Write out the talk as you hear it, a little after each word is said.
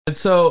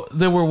So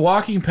then we're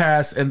walking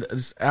past, and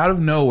out of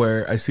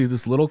nowhere, I see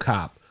this little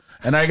cop.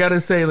 And I gotta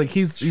say, like,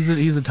 he's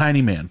a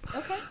tiny man.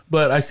 Okay.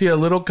 But I see a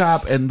little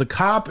cop, and the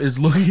cop is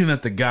looking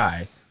at the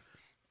guy.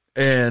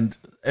 And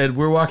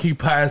we're walking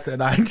past,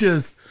 and I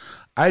just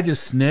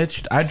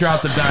snitched. I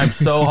dropped the dime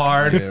so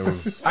hard.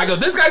 I go,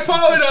 this guy's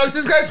following us.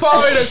 This guy's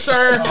following us,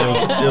 sir.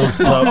 It was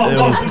tough. It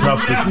was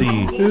tough to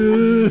see.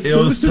 It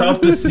was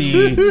tough to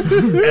see. And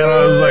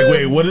I was like,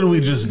 wait, what did we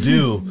just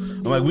do?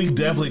 I'm like, we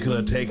definitely could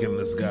have taken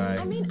this guy.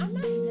 I mean, I'm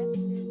not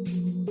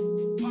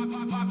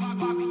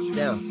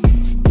down.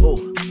 Oh,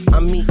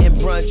 I'm eating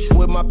brunch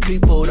with my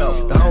people though.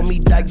 The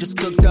homie Dyke just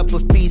cooked up a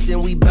feast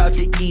and we bout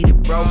to eat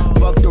it, bro.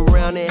 Fucked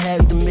around and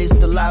has to mix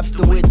the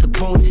lobster with the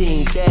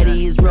poutine.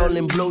 Daddy is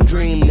rolling blue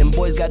dream. Them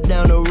boys got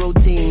down a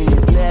routine.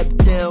 It's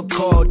Naptown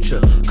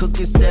culture.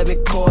 Cooking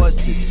 7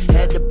 courses.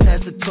 Had to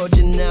pass the torch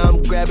and now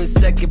I'm grabbing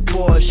second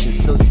portion.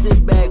 So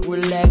sit back,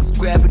 relax,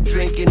 grab a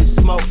drink and a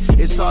smoke.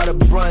 It's all the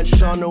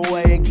brunch on the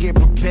way and get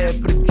prepared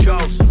for the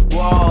jokes.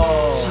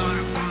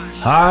 Whoa.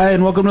 Hi,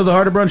 and welcome to the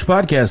Heart of Brunch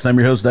podcast. I'm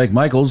your host, Dyke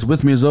Michaels.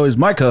 With me, as always,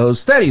 my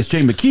co-host, Thaddeus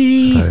J.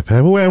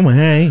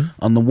 McKee.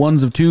 On the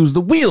ones of twos,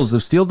 the wheels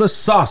of steel, the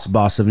sauce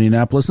boss of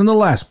Indianapolis, and the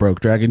last broke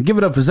dragon. Give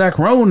it up for Zach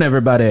Rohn,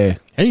 everybody.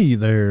 Hey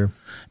there.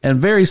 And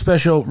very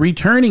special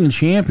returning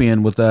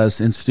champion with us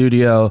in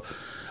studio.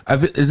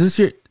 Is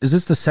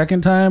this the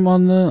second time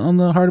on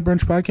the Heart of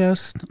Brunch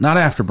podcast? Not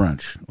after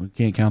brunch. We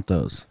can't count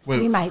those. So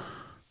you might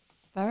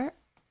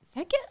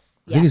second?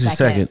 I think it's the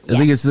second. Yes. I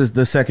think it's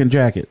the second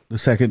jacket. The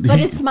second. But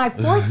it's my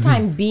 4th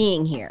time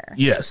being here.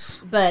 Yes.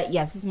 But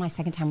yes, this is my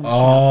 2nd time on the show.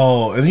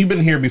 Oh, and you've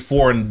been here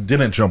before and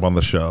didn't jump on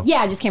the show. Yeah,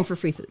 I just came for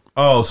free food.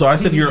 Oh, so I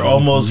said you're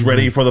almost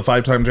ready for the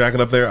 5-time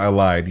jacket up there? I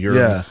lied.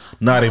 You're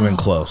not even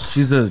close.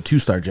 She's a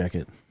 2-star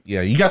jacket.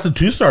 Yeah, you got the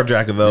 2-star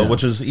jacket, though,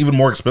 which is even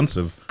more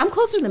expensive. I'm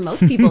closer than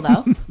most people,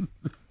 though.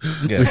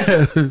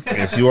 Yes.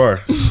 Yes, you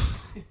are.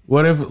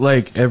 What if,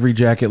 like, every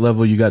jacket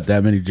level you got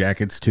that many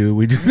jackets too?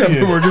 We're just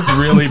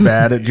really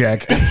bad at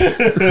jackets.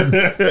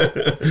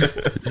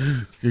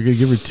 You're gonna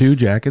give her 2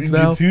 jackets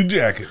now? 2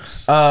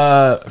 jackets.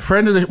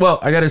 Friend of the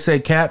I gotta say,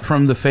 Kat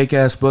from the Fake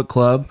Ass Book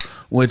Club,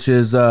 which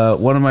is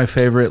one of my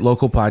favorite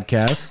local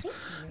podcasts,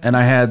 and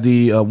I had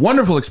the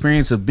wonderful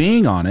experience of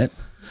being on it.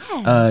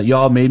 Yes.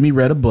 Y'all made me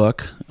read a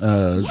book.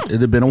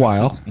 It had been a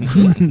while.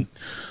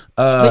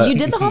 But you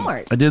did the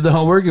homework. I did the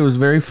homework. It was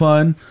very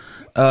fun.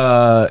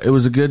 It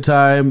was a good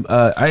time.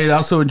 I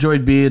also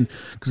enjoyed being,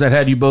 because I'd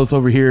had you both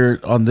over here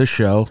on this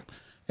show,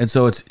 and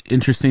so it's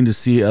interesting to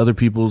see other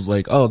people's,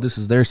 like, oh, this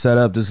is their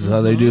setup, this is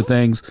how they do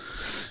things,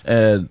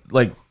 and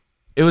like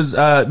it was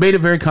made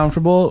it very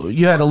comfortable.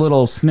 You had a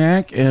little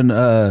snack and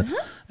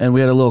we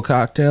had a little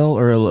cocktail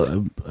or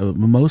a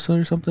mimosa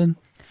or something.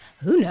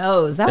 Who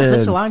knows? That was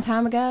such a long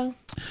time ago.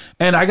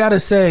 And I gotta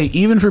say,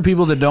 even for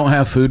people that don't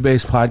have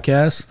food-based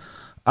podcasts,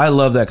 I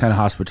love that kind of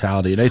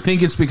hospitality. And I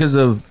think it's because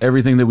of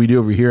everything that we do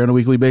over here on a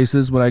weekly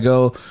basis. When I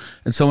go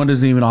and someone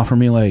doesn't even offer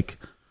me like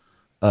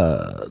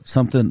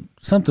something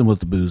with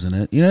the booze in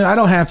it. You know, I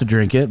don't have to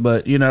drink it,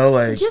 but you know,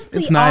 like, just the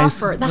it's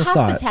nice. offer, the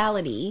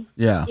hospitality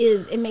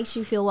it makes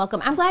you feel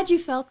welcome. I'm glad you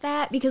felt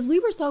that, because we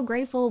were so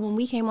grateful when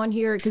we came on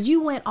here, because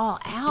you went all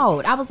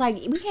out. I was like,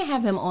 we can't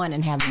have him on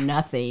and have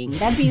nothing.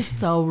 That'd be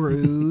so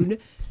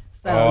rude.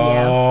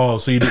 So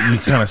so you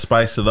kind of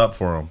spiced it up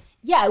for him.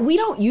 Yeah, we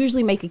don't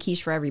usually make a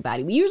quiche for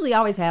everybody. We usually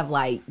always have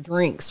like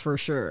drinks for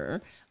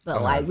sure,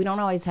 but like we don't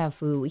always have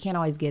food. We can't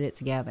always get it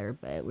together.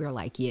 But we were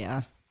like,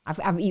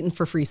 I've eaten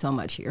for free so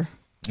much here.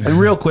 And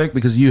real quick,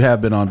 because you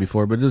have been on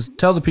before, but just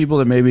tell the people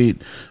that maybe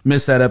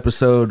missed that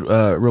episode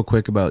real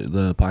quick about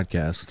the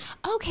podcast.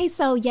 Okay,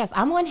 so yes,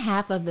 I'm one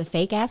half of the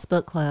Fake Ass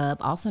Book Club,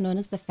 also known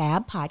as the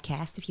FAB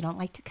podcast, if you don't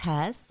like to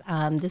cuss.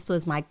 This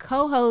was my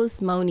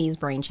co-host Moni's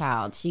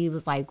brainchild. She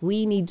was like,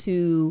 we need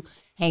to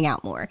hang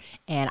out more,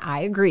 and I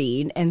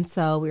agreed. And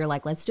so we were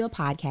like, let's do a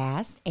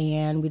podcast,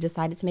 and we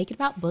decided to make it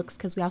about books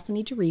because we also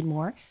need to read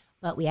more.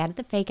 But we added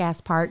the fake ass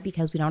part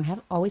because we don't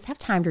always have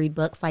time to read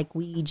books. Like,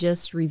 we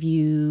just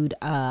reviewed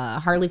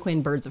Harley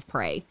Quinn Birds of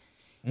Prey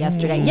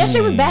yesterday.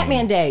 Yesterday was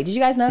Batman Day. Did you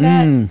guys know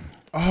that?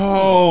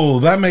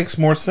 Oh, that makes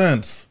more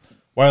sense.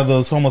 Why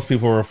those homeless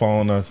people were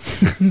following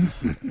us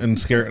and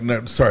scared.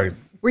 No, sorry.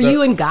 Were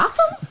you in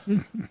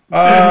Gotham?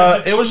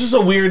 It was just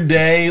a weird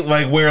day,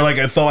 like where like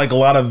I felt like a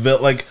lot of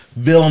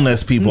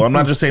villainous people. I'm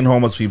not just saying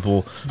homeless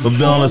people, but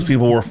villainous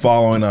people were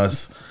following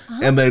us,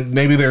 and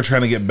maybe they're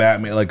trying to get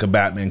Batman, like a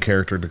Batman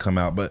character, to come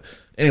out. But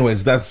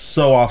anyways, that's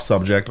so off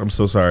subject. I'm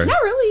so sorry.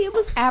 Not really. It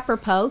was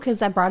apropos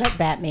because I brought up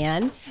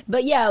Batman.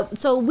 But yeah,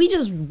 so we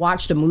just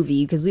watched a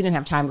movie because we didn't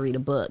have time to read a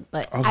book.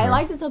 But I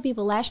like to tell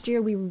people, last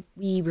year we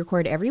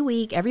record every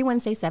week, every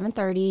Wednesday,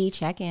 7:30,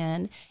 check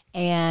in.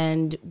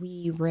 And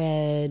we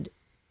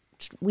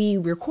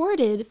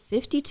recorded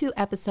 52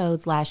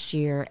 episodes last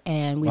year,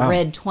 and we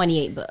read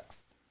 28 books.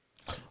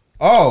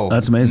 Oh,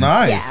 that's amazing.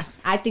 Nice. Yeah,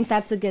 I think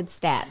that's a good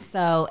stat.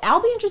 So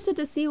I'll be interested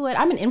to see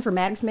I'm an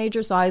informatics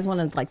major, so I always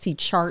want to like see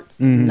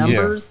charts,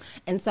 numbers.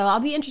 And so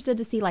I'll be interested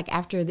to see like in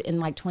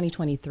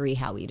 2023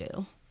 how we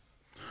do.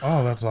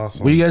 Oh, that's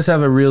awesome. Well, you guys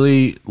have a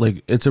really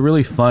it's a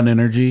really fun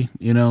energy,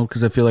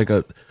 because I feel like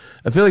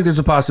there's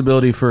a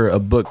possibility for a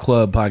book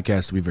club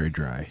podcast to be very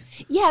dry.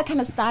 Yeah, kind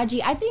of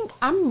stodgy. I think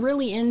I'm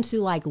really into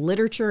like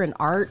literature and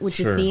art, which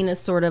is seen as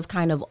sort of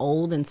kind of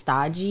old and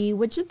stodgy,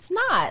 which it's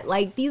not.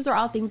 Like these are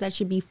all things that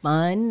should be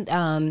fun.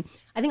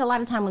 I think a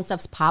lot of time when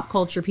stuff's pop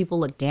culture, people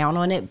look down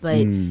on it.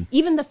 But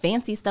even the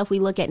fancy stuff we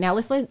look at now,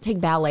 let's take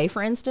ballet,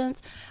 for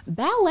instance.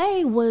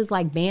 Ballet was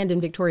like banned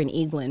in Victorian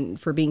England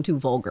for being too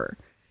vulgar.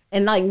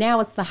 And like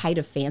now it's the height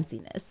of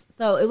fanciness.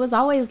 So it was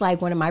always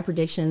like one of my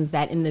predictions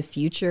that in the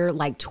future,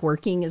 like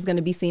twerking is going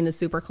to be seen as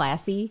super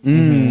classy.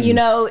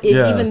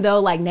 Even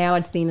though like now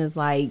it's seen as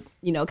like,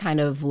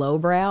 kind of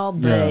lowbrow,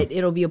 but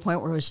it'll be a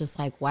point where it's just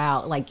like,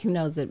 wow, like who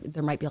knows that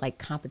there might be like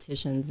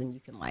competitions and you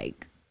can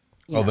like.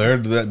 There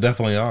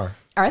definitely are.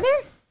 Are there?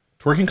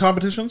 Twerking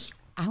competitions?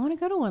 I want to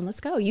go to one. Let's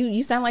go.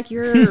 You sound like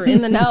you're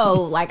in the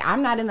know. Like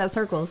I'm not in that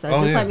circle, so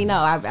let me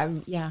know.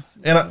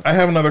 And I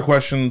have another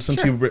question.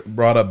 Since you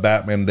brought up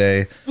Batman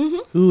Day,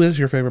 who is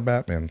your favorite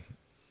Batman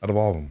out of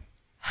all of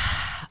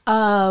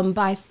them?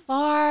 By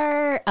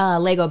far,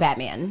 Lego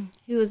Batman.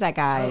 Who was that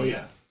guy? Oh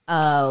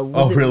yeah.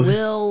 Was it really?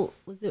 Will?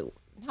 Was it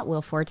not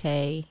Will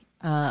Forte?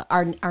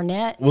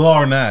 Arnett. Will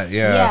Arnett.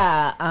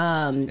 Yeah.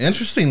 Yeah.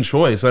 Interesting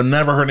choice. I've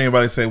never heard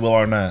anybody say Will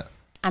Arnett.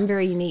 I'm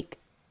very unique.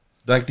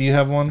 Dyke, do you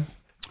have one?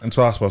 And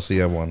so I suppose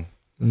you have one.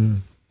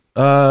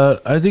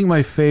 I think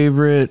my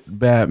favorite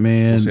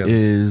Batman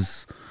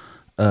is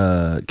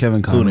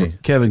Kevin Conroy.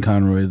 Clooney. Kevin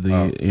Conroy,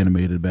 the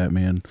animated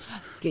Batman.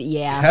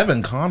 Yeah.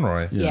 Kevin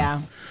Conroy.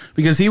 Yeah.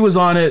 Because he was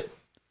on it,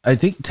 I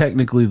think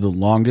technically the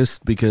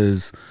longest,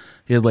 because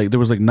he had there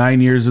was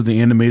 9 years of the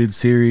animated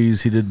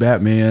series. He did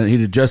Batman. He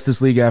did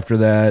Justice League after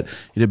that.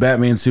 He did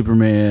Batman,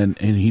 Superman,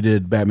 and he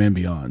did Batman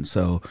Beyond.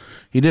 So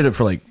he did it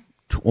for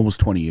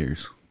almost 20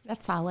 years.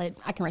 That's solid.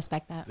 I can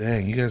respect that.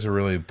 Dang, you guys are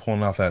really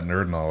pulling out that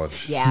nerd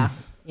knowledge. Yeah.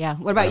 Yeah.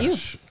 What about you?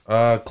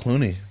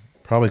 Clooney.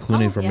 Probably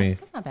Clooney for me.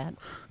 That's not bad.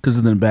 Because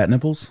of the bat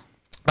nipples?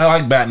 I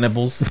like bat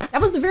nipples.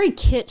 That was a very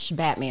kitsch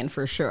Batman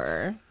for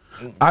sure.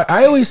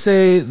 I always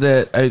say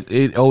that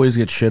it always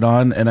gets shit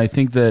on, and I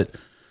think that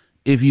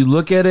if you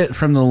look at it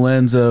from the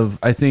lens of,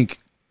 I think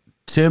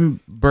Tim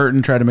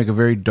Burton tried to make a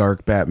very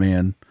dark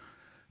Batman,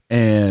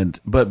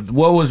 but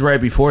what was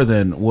right before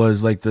then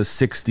was like the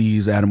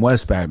 60s Adam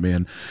West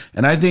Batman.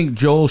 And I think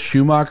Joel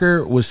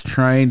Schumacher was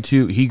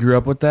he grew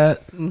up with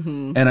that.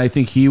 And I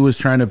think he was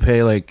trying to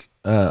pay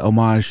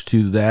homage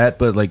to that.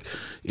 But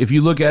if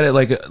you look at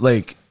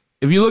it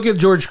if you look at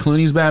George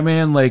Clooney's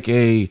Batman, like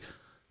a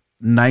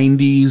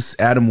 90s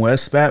Adam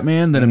West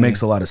Batman, then it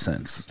makes a lot of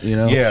sense,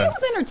 Yeah. It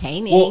was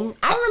entertaining. Well,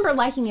 I remember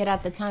liking it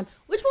at the time.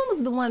 Which one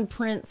was the one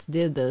Prince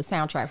did the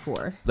soundtrack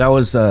for? That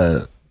was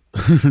that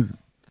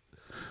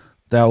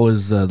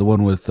was the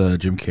one with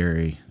Jim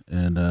Carrey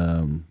and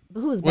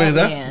Who was Wait,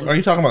 Batman? are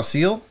you talking about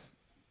Seal?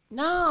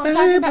 No, I'm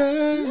talking about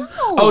no.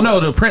 Oh no,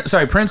 the Prince.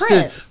 Sorry, Prince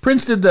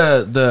did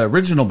the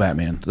original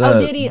Batman.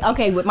 Did he?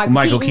 Okay, with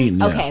Michael Keaton.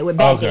 Yeah. Okay, with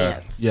Bat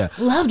Dance. Yeah,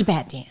 loved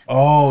Bat Dance.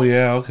 Oh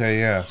yeah, okay,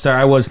 yeah.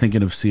 Sorry, I was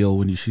thinking of Seal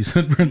when she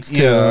said Prince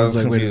too. Yeah, I was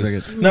like, wait a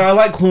second. No, I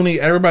like Clooney.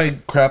 Everybody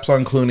craps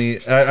on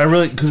Clooney. I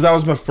really, because that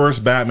was my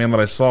first Batman that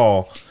I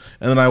saw,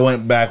 and then I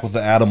went back with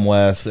the Adam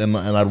West, and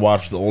I'd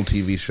watch the old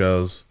TV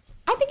shows.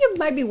 I think it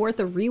might be worth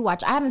a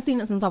rewatch. I haven't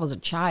seen it since I was a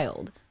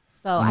child,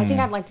 so I think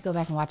I'd like to go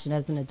back and watch it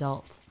as an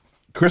adult.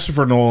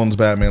 Christopher Nolan's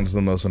Batman's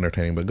the most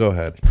entertaining, but go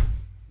ahead.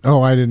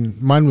 Oh, I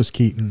didn't. Mine was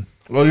Keaton.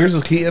 Oh, yours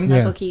is Keaton?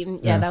 Michael Keaton.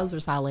 Yeah, those were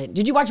solid.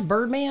 Did you watch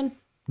Birdman?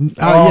 Yes,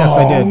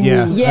 I did.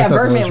 Yeah. Yeah, I thought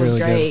Birdman that was really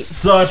great. good.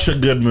 Such a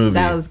good movie.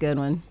 That was a good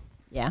one.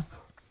 Yeah.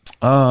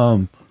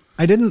 I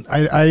didn't.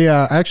 I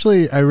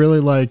actually I really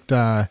liked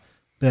Ben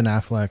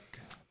Affleck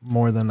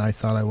more than I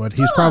thought I would.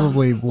 He's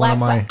probably one of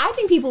my. I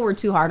think people were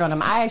too hard on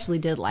him. I actually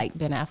did like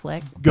Ben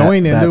Affleck.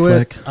 Going into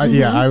it,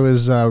 Batfleck. I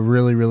was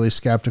really, really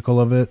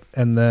skeptical of it.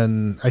 And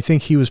then I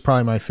think he was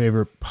probably my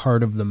favorite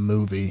part of the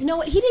movie. You know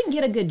what? He didn't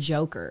get a good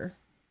Joker.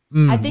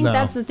 I think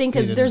that's the thing,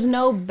 because there's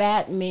no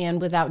Batman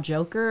without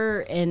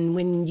Joker. And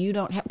when you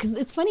don't have, because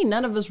it's funny,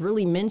 none of us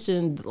really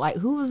mentioned,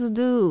 who was the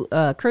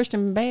dude?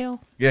 Christian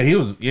Bale? Yeah, he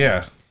was,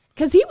 yeah.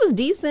 Because he was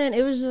decent.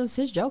 It was just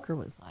his Joker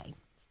was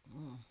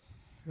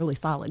really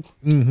solid.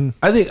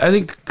 I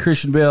think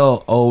Christian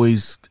Bale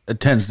always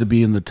tends to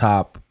be in the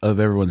top of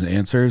everyone's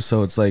answers.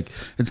 So it's kind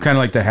of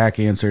like the hack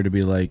answer to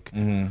be like,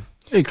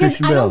 hey,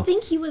 Christian Bale. I don't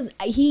think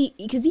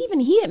because even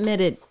he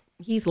admitted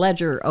Heath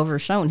Ledger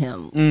overshone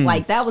him.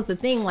 That was the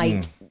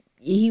thing.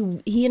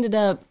 He ended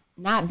up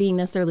not being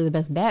necessarily the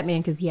best Batman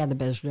because he had the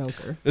best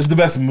Joker. It's the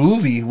best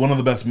movie, one of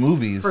the best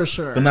movies. For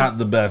sure. But not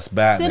the best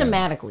Batman.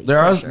 Cinematically. There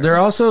are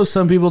also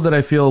some people that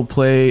I feel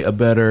play a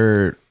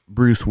better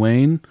Bruce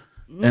Wayne,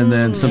 and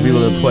then some people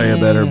that play a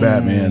better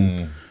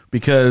Batman,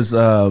 because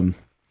I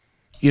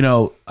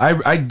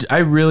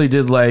really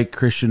did like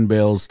Christian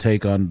Bale's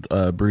take on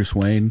Bruce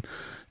Wayne,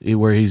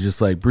 where he's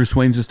just like, Bruce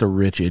Wayne's just a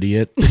rich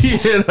idiot,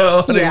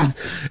 Yeah.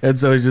 And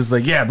so he's just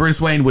like, yeah,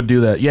 Bruce Wayne would do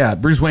that. Yeah,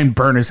 Bruce Wayne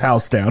burned his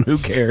house down. Who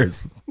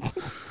cares?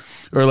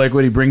 Or like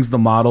when he brings the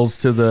models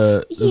to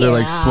they're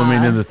like Yeah.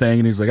 swimming in the thing,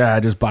 and he's like, I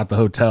just bought the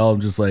hotel. I'm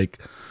just like,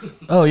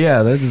 oh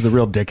yeah, that is the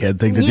real dickhead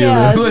thing to do.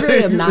 Yeah, it's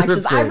very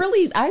obnoxious. That's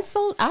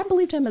great. I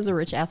believed him as a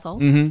rich asshole.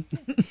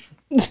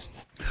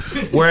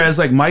 Whereas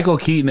like Michael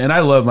Keaton, and I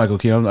love Michael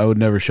Keaton. I would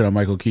never shit on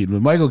Michael Keaton,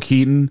 but Michael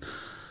Keaton,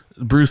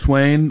 Bruce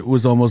Wayne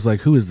was almost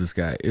like, who is this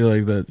guy? You're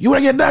like you want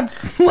to get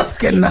nuts? Let's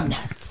get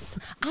nuts.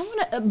 I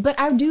want to, but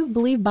I do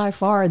believe by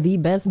far the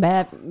best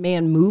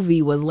Batman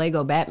movie was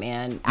Lego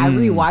Batman. I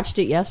rewatched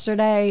it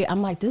yesterday.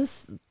 I'm like,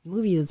 this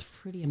movie is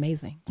pretty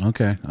amazing.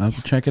 Okay, I'll have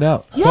to check it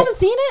out. You haven't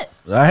seen it?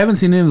 I haven't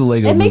seen any of the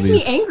Lego It movies.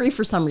 makes me angry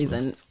for some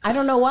reason. I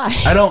don't know why.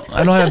 I don't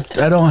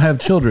have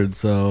children,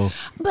 so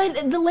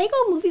But the Lego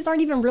movies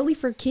aren't even really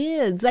for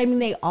kids. I mean,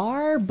 they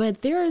are,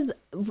 but there's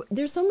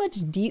so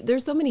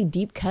many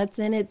deep cuts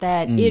in it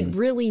that it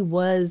really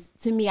was,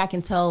 to me, I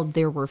can tell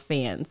there were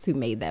fans who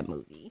made that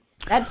movie.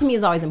 That to me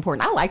is always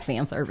important. I like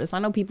fan service. I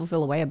know people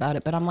feel a way about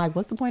it, but I'm like,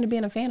 what's the point of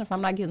being a fan if I'm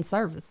not getting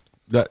serviced?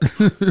 that's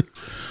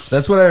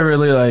what I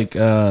really like.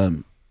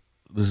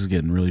 This is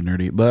getting really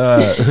nerdy, but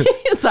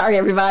Sorry,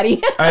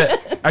 everybody.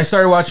 I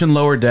started watching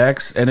Lower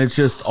Decks, and it's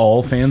just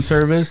all fan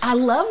service. I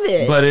love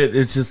it. But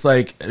it's just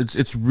like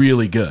it's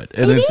really good,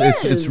 and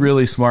it's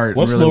really smart.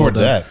 What's and really Lower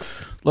well done.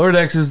 Decks? Lower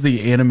Decks is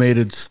the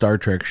animated Star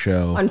Trek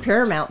show on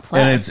Paramount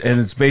Plus.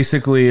 and it's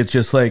basically it's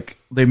just like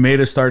they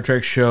made a Star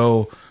Trek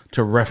show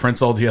to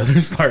reference all the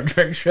other Star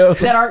Trek shows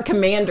that aren't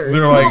commanders.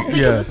 They're like,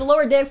 because yeah. it's the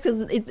lower decks,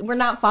 because we're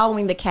not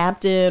following the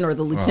captain or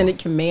the lieutenant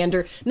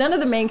commander. None of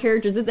the main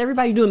characters. It's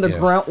everybody doing the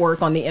grunt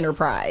work on the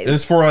Enterprise.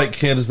 It's for like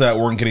kids that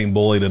weren't getting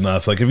bullied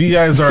enough. Like if you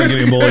guys aren't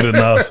getting bullied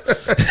enough,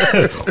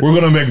 we're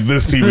gonna make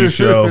this TV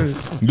show.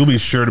 You'll be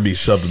sure to be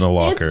shoved in the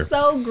locker. It's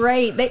so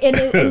great.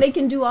 And they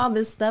can do all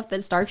this stuff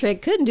that Star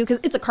Trek couldn't do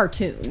because it's a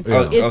cartoon.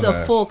 It's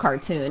a full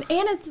cartoon,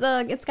 and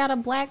it's got a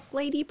black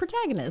lady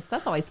protagonist.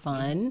 That's always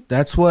fun.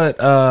 That's what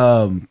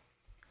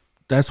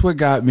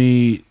got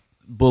me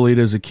bullied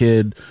as a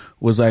kid.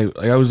 Was I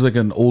was like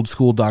an old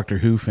school Doctor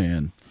Who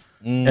fan.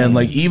 And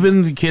like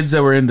even the kids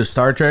that were into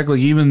Star Trek, like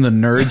even the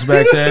nerds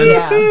back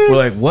then were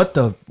like,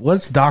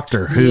 what's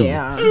Doctor Who?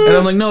 Yeah. And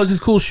I'm like, no, it's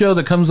this cool show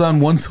that comes on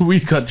once a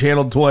week on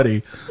Channel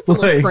 20. It's a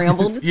little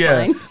scrambled. It's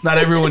fine. Not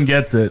everyone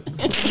gets it.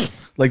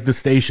 Like the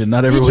station,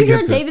 not Did everyone you hear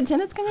gets it. David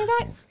Tennant's coming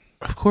back?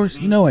 Of course,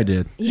 you know I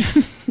did. Yeah,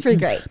 it's pretty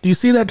great. Do you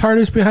see that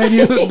TARDIS behind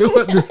you?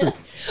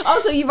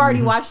 Oh, so you've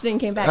already watched it and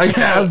came back.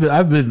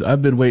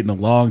 I've been waiting a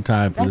long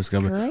time for this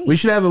That's coming. great. We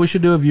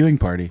should do a viewing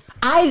party.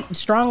 I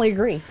strongly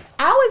agree.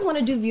 I always want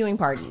to do viewing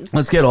parties.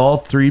 Let's get all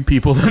three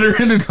people that are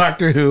into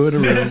Doctor Who in a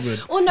room.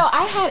 Well, no,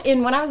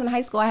 when I was in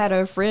high school, I had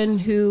a friend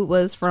who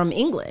was from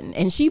England,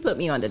 and she put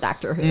me onto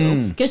Doctor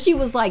Who because she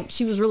was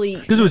really.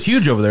 Because it was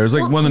huge over there. It was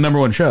like one of the number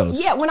one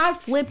shows. Yeah, when I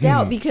flipped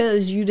out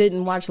because you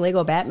didn't watch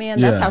Lego Batman,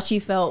 that's how she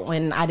felt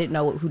when I didn't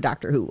know who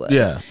Doctor Who was.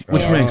 Yeah,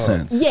 which makes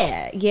sense.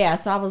 Yeah.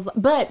 So I was,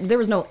 but there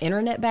was no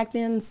internet back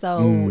then,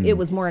 so it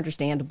was more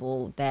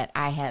understandable that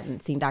I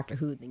hadn't seen Doctor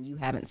Who than you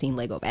haven't seen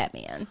Lego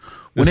Batman.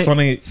 It's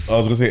funny. I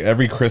was gonna say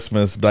every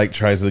Christmas, Dyke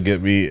tries to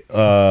get me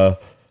to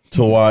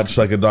watch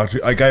like a Doctor.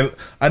 Like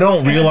I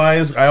don't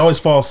realize I always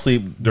fall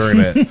asleep during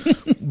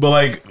it.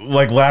 But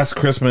like last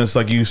Christmas,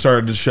 like you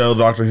started to show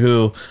Doctor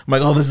Who. I'm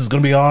like, oh, this is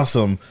gonna be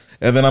awesome.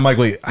 And then I'm like,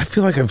 wait, I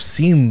feel like I've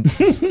seen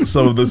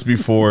some of this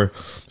before.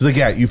 He's like,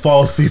 yeah, you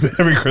fall asleep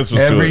every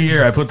Christmas. Every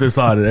year I put this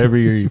on, and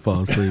every year you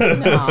fall asleep.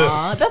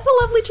 Aw, that's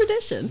a lovely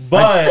tradition.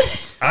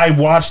 But I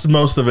watched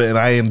most of it and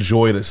I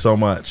enjoyed it so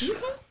much.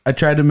 I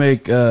tried to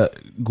make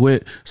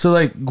Gwen. So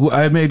like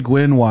I made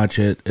Gwen watch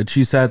it, and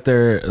she sat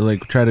there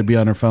like trying to be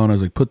on her phone. I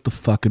was like, put the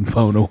fucking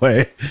phone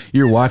away.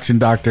 You're watching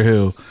Doctor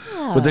Who.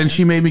 But then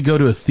she made me go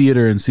to a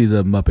theater and see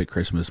the Muppet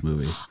Christmas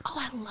movie. Oh,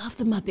 I love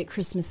the Muppet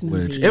Christmas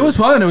movie. Which it was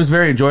fun. It was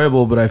very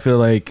enjoyable. But I feel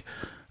like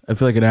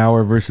an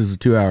hour versus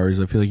 2 hours.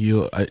 I feel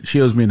like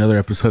she owes me another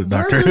episode of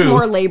Doctor Hers was Who.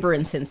 more labor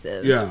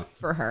intensive. Yeah.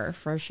 For her,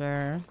 for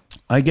sure.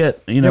 I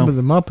get Yeah, but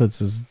the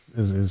Muppets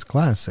is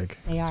classic.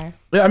 They are.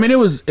 Yeah, I mean it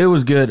was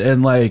good,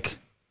 and like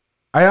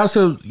I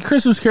also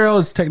Christmas Carol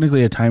is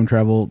technically a time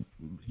travel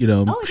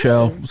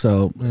show, is.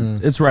 so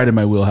it's right in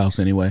my wheelhouse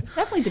anyway. It's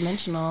definitely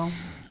dimensional.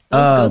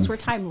 Those ghosts were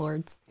Time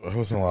Lords. I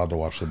wasn't allowed to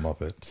watch the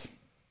Muppets.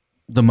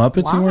 The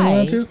Muppets you weren't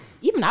allowed to?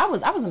 Even I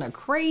was in a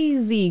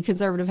crazy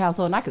conservative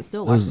household, and I could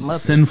still watch Those the Muppets.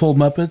 sinful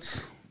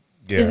Muppets.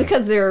 Yeah. Is it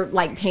because their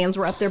like hands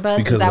were up their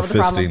butts? Because Is that of what the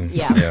problem? fisting.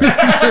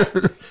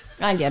 Yeah.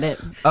 I get it.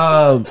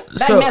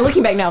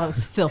 Looking back now, that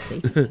was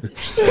filthy.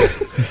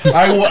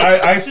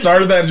 I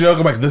started that joke.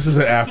 I'm like, this is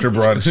an after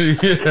brunch.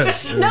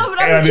 No, but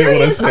I I was didn't wanna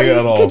curious. say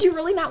at all. Could you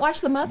really not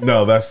watch the Muppets?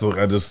 No,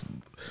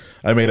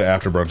 I made an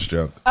after brunch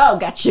joke. Oh,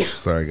 got you.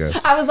 Sorry, guys.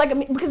 I was like,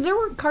 because there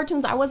were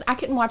cartoons I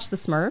couldn't watch the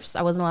Smurfs.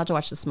 I wasn't allowed to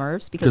watch the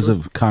Smurfs because it was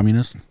of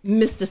communists.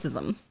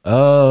 mysticism.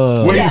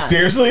 Oh, Wait, Yeah.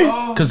 seriously?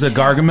 because of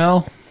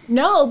Gargamel.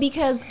 No,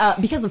 because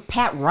of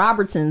Pat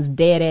Robertson's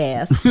dead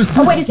ass.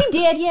 Oh wait, is he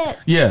dead yet?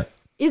 Yeah,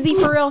 Is he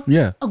for real?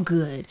 Yeah. Oh,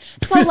 good.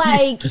 So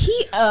like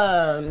he,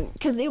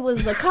 because it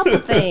was a couple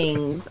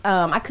things.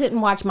 I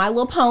couldn't watch My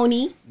Little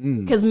Pony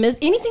because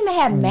anything that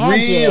had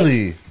magic.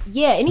 Really?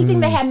 Yeah,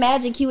 anything that had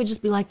magic, he would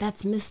just be like,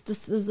 "That's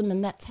mysticism,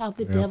 and that's how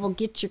the devil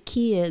gets your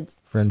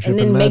kids." Friendship and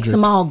then and makes magic.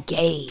 them all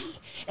gay.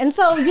 And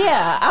so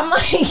yeah, I'm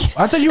like,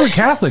 I thought you were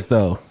Catholic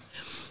though.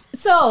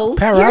 so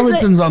Pat here's the-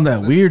 Robinson's on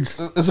that weird. It's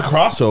a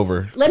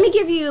crossover. Let me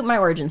give you my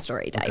origin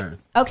story, Dyke.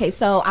 Okay,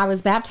 so I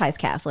was baptized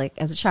Catholic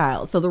as a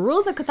child. So the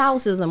rules of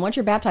Catholicism, once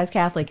you're baptized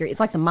Catholic, it's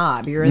like the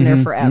mob. You're in there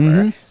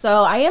forever.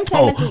 So I am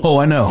technically... Oh,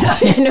 I know.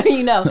 I know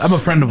you know. I'm a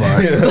friend of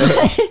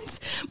ours.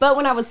 But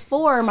when I was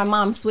 4, my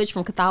mom switched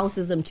from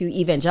Catholicism to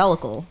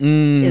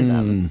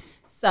evangelicalism.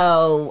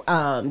 So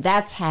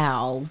that's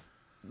how...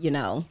 You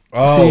know,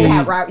 Oh. we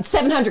had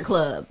 700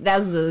 Club.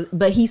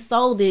 But he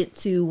sold it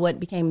to what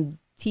became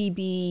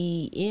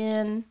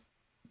TBN.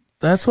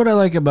 That's what I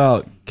like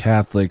about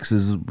Catholics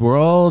is we're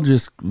all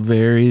just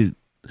we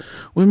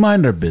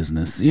mind our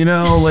business, you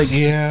know, like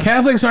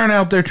Catholics aren't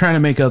out there trying to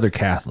make other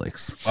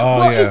Catholics. Oh,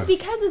 Well, yeah. it's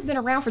because it's been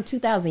around for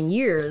 2,000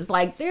 years.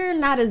 Like they're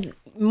not as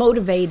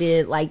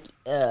motivated like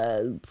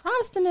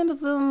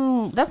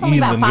Protestantism. That's only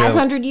about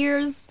 500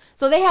 years.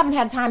 So they haven't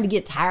had time to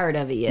get tired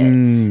of it yet.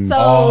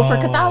 So for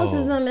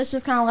Catholicism, it's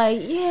just kind of like,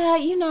 yeah,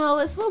 you know,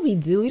 it's what we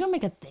do. We don't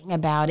make a thing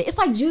about it. It's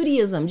like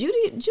Judaism.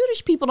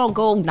 Jewish people don't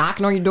go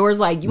knocking on your doors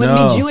like, you want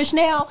to be Jewish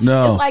now?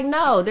 No. It's like,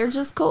 no, they're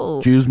just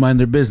cool. Jews mind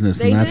their business,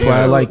 They and that's do.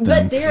 why I like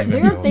them. But their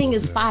thing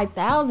is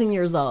 5,000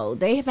 years old.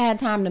 They have had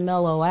time to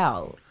mellow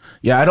out.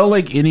 Yeah, I don't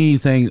like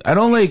anything. I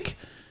don't like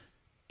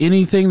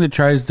anything that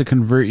tries to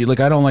convert you. Like,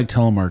 I don't like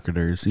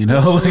telemarketers, you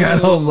know? Like, I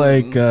don't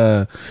like...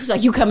 It's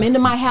like, you come into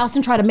my house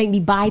and try to make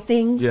me buy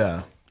things?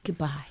 Yeah.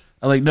 Goodbye.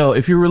 I like, no,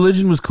 if your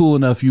religion was cool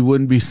enough, you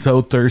wouldn't be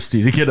so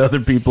thirsty to get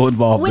other people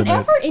involved in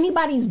Whenever it.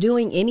 anybody's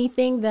doing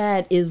anything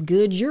that is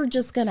good, you're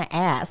just going to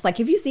ask. Like,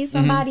 if you see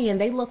somebody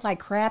and they look like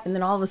crap and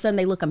then all of a sudden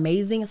they look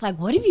amazing, it's like,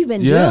 what have you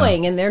been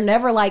doing? And they're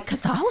never like,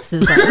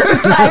 Catholicism.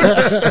 It's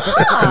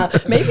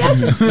like, maybe I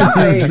should start.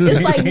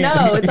 It's like,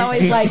 no. It's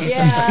always like,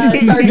 yeah, I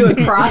started doing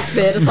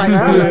CrossFit. It's like,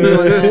 I'm not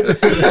doing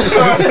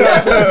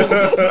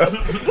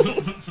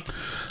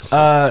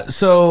that.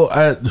 So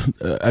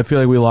I feel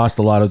like we lost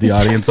a lot of the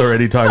audience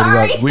already talking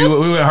Sorry. about. We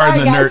went hard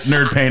in the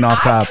nerd pain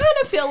off top. I kind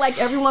of feel like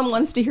everyone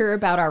wants to hear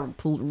about our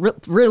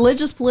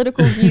religious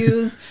political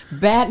views,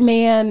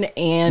 Batman,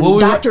 and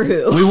Doctor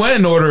Who. We went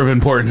in order of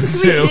importance.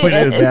 We too. We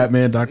did did.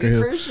 Batman, Doctor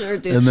Who, For sure,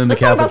 dude. and then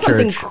Let's the talk Catholic about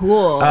something Church.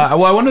 cool.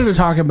 Well, I wanted to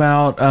talk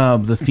about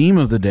the theme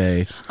of the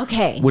day,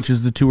 Okay. which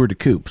is the tour to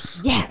Coops.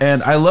 Yes.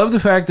 And I love the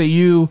fact that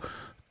you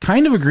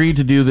kind of agreed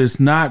to do this,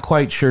 not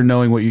quite sure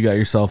knowing what you got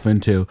yourself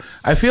into.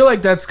 I feel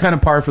like that's kind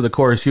of par for the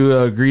course. You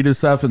agree to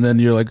stuff, and then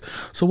you're like,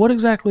 so what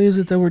exactly is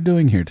it that we're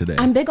doing here today?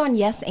 I'm big on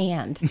yes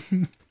and.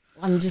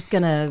 I'm just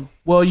going to...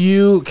 Well,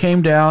 you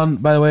came down,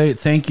 by the way,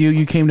 thank you.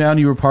 You came down.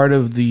 You were part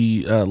of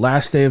the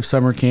last day of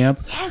summer camp.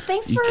 Yes,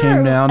 thanks You for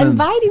came down and-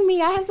 inviting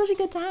me. I had such a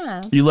good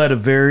time. You led a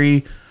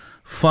very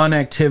fun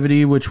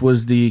activity, which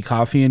was the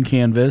coffee and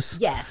canvas.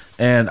 Yes.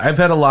 And I've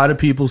had a lot of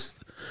people,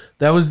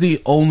 that was the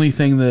only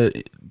thing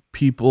that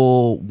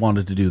people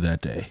wanted to do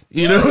that day.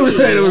 You know what I'm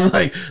saying? It was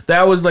like,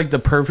 that was like the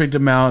perfect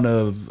amount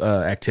of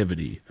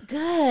activity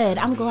Good.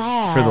 I'm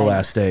glad. for the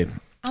last day.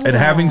 I'm And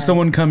having glad.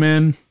 someone come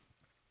in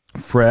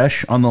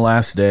fresh on the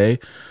last day,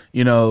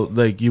 you know,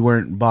 like you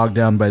weren't bogged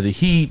down by the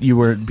heat, you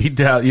weren't beat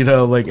down, you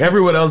know, like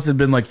everyone else had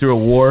been like through a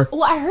war.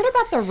 Well, I heard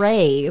about the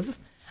rave.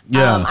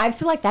 Yeah. I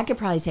feel like that could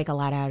probably take a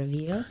lot out of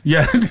you.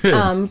 Yeah. it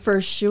did.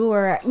 For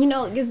sure. You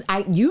know,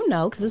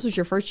 because this was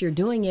your first year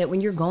doing it.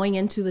 When you're going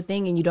into a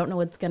thing and you don't know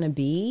what it's going to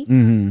be,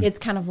 it's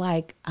kind of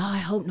like, oh, I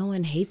hope no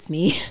one hates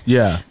me.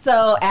 Yeah.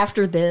 So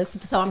after this,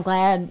 I'm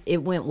glad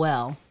it went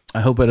well. I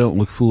hope I don't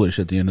look foolish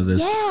at the end of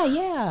this.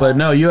 Yeah. But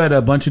no, you had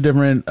a bunch of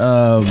different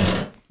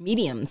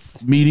Mediums.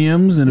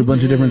 mediums and a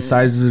bunch of different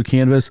sizes of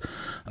canvas.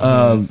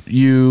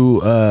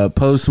 You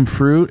posed some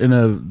fruit in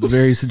a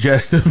very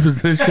suggestive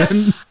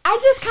position. I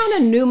just kind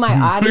of knew my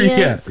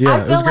audience. Yeah, I it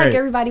was felt like great.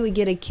 everybody would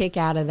get a kick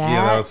out of that.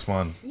 Yeah, that was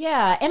fun.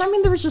 Yeah, and I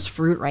mean, there was just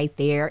fruit right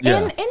there.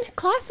 Yeah. And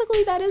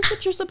classically, that is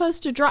what you're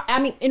supposed to draw.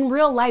 I mean, in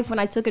real life, when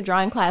I took a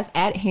drawing class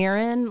at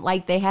Heron,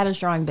 like they had us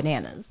drawing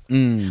bananas.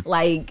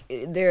 Like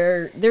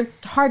they're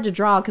hard to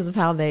draw because of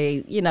how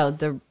they, you know,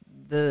 the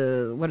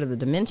what are the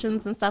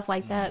dimensions and stuff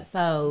like that.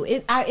 So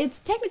it's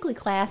technically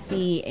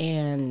classy,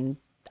 and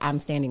I'm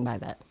standing by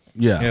that.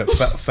 Yeah. Yeah,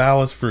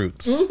 phallus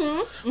fruits.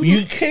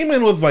 You came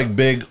in with like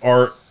big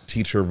art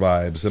teacher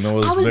vibes, and it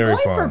was, I was very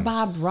going fun. for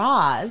Bob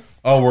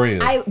Ross. Oh, were you?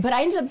 But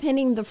I ended up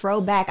pinning the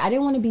fro back. I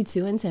didn't want to be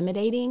too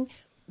intimidating.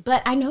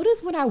 But I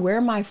noticed when I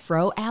wear my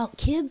fro out,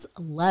 kids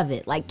love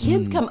it. Like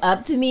kids come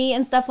up to me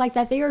and stuff like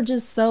that. They are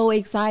just so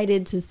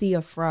excited to see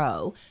a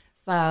fro.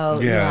 So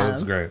yeah, it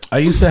was great. I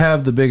used to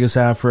have the biggest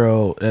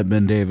afro at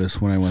Ben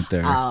Davis when I went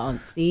there. Oh,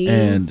 see,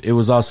 And it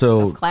was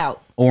also that's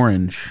clout.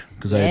 orange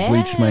because I had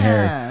bleached my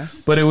hair.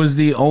 Yes. But it was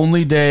the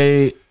only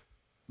day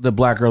the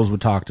black girls would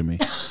talk to me.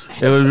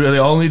 It was the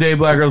only day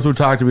black girls would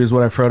talk to me is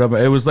when I froed up.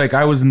 It was like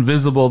I was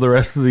invisible the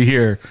rest of the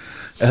year.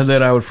 And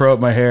then I would fro up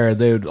my hair, and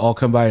they would all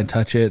come by and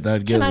touch it, and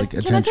I'd get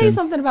attention. Can I tell you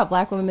something about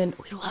black women?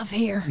 We love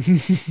hair.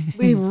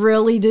 We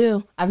really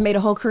do. I've made a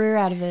whole career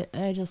out of it.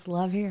 I just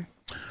love hair.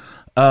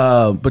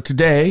 But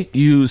today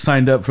you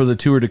signed up for the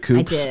tour to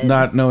Coops,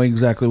 not knowing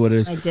exactly what it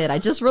is. I did. I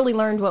just really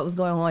learned what was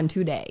going on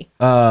today.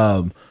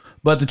 But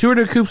the tour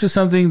to Coops is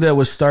something that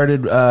was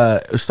started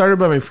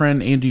by my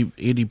friend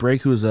Andy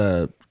Brake, who is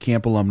a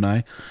camp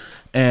alumni,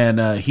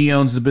 and he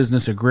owns the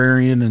business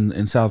Agrarian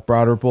in South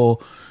Broad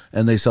Ripple.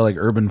 And they sell like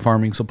urban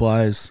farming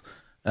supplies.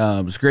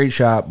 It's a great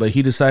shop, but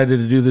he decided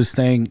to do this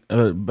thing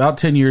about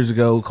 10 years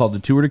ago called the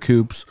Tour to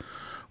Coops,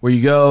 where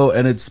you go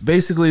and it's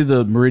basically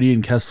the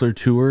Meridian Kessler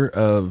tour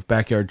of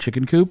backyard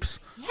chicken coops.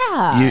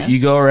 Yeah. You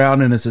go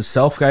around and it's a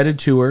self-guided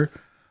tour.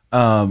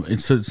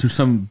 It's through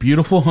some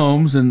beautiful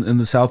homes in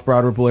the South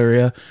Broad Ripple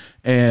area.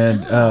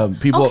 And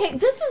people. Okay,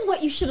 this is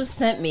what you should have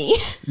sent me.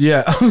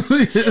 Yeah.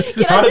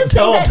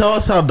 Tell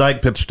us how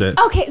Dyke pitched it.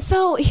 Okay,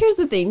 so here's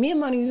the thing. Me and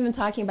Moni, we've been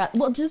talking about,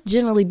 just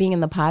generally being in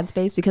the pod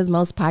space because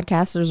most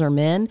podcasters are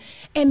men,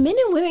 and men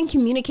and women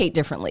communicate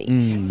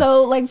differently.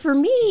 So, like for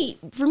me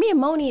and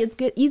Moni, it's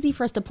easy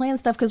for us to plan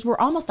stuff because we're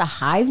almost a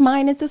hive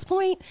mind at this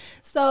point.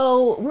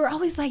 So we're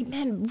always like,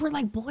 man, we're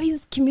like,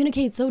 boys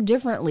communicate so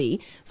differently.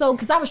 So,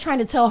 because I was trying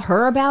to tell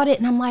her about it,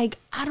 and I'm like,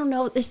 I don't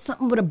know, there's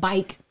something with a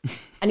bike.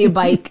 I need a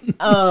bike.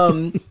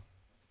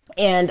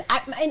 And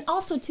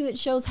also too, it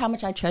shows how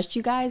much I trust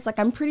you guys. Like,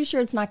 I'm pretty sure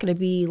it's not going to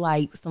be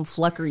like some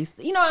fluckery.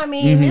 You know what I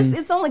mean? Mm-hmm.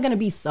 It's only going to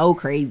be so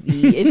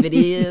crazy if it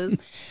is.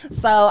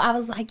 So I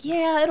was like,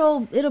 yeah,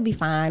 it'll be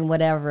fine,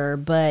 whatever.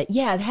 But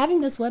yeah,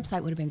 having this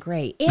website would have been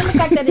great, and the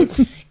fact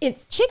that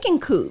it's chicken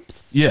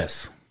coops.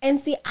 Yes. And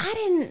see, I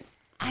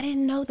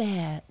didn't know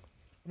that.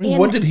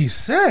 What did he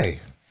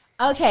say?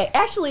 Okay,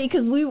 actually,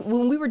 because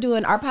when we were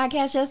doing our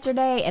podcast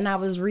yesterday, and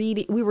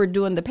we were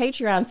doing the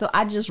Patreon, so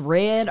I just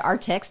read our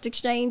text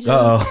exchanges.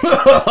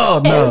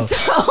 Oh no! And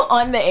so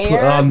on the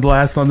air, on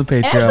blast on the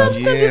Patreon. And so I'm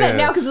just gonna do that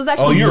now because it was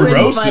actually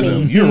pretty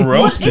funny. You're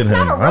roasting him. It's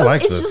not a roast. I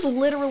like it's this. just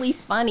literally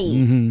funny.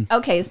 Mm-hmm.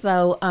 Okay,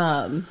 so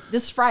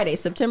this Friday,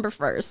 September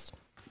 1st,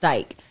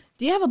 Dyke,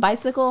 do you have a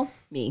bicycle?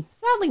 Me,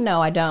 sadly,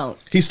 no, I don't.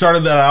 He started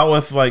that out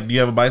with like, "Do you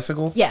have a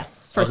bicycle?" Yeah,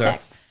 first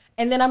text,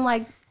 and then I'm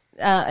like.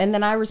 And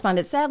then I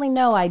responded, sadly,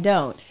 no, I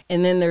don't.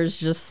 And then there's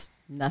just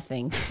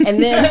nothing.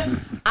 And then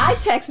I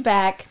text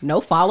back, no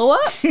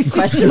follow-up?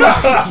 Question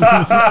mark.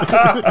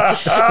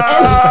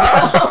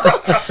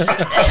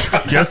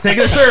 Just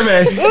taking a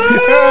survey.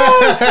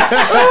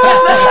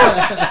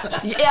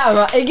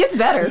 Yeah, it gets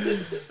better.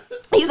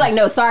 He's like,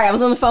 no, sorry, I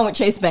was on the phone with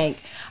Chase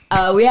Bank.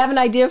 We have an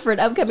idea for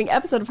an upcoming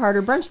episode of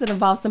Harder Brunch that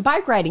involves some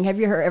bike riding. Have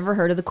you ever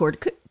heard of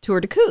the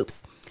Tour to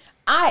Coops?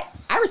 I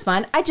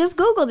respond, I just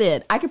Googled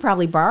it. I could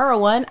probably borrow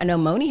one. I know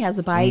Moni has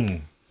a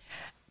bike.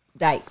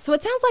 Dyke. So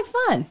it sounds like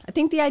fun. I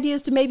think the idea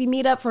is to maybe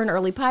meet up for an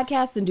early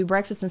podcast, then do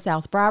breakfast in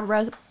South Broad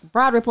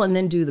Ripple, and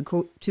then do the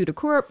Tour to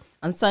Coops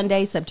on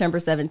Sunday, September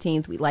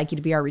 17th. We'd like you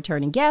to be our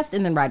returning guest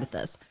and then ride with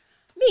us.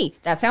 Me,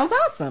 that sounds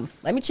awesome.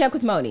 Let me check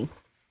with Moni.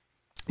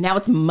 Now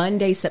it's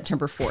Monday,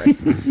 September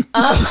 4th.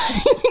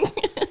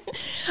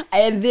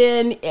 And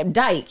then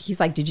Dyke, he's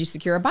like, did you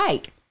secure a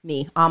bike?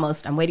 Me,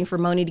 almost. I'm waiting for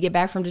Moni to get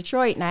back from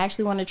Detroit, and I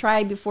actually want to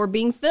try before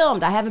being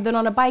filmed. I haven't been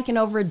on a bike in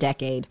over a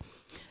decade.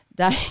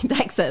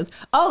 Dyke says,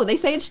 oh, they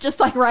say it's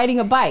just like riding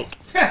a bike.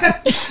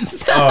 Oh,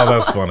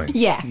 that's funny.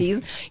 Yeah,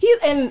 he's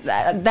and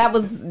that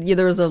was,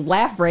 there was a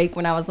laugh break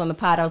when I was on the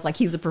pod. I was like,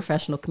 he's a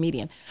professional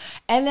comedian.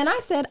 And then I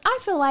said, I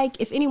feel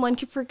like if anyone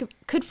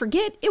could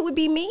forget, it would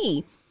be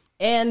me.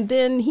 And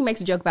then he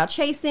makes a joke about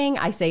chasing.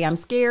 I say I'm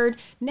scared.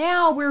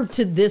 Now we're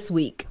to this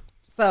week.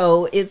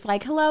 So it's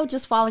like, hello,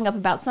 just following up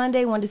about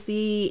Sunday. Wanted to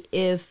see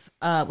if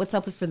what's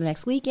up for the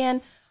next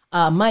weekend.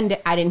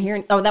 Monday, I didn't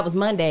hear. Oh, that was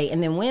Monday.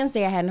 And then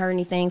Wednesday, I hadn't heard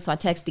anything. So I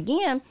texted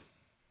again.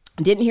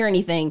 Didn't hear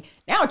anything.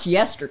 Now it's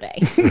yesterday.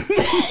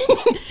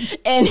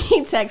 And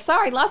he texts,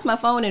 sorry, lost my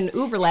phone in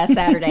Uber last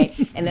Saturday.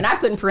 And then I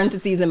put in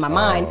parentheses in my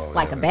mind,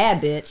 like a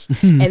bad bitch.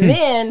 And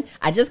then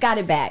I just got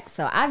it back.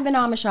 So I've been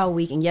Amish all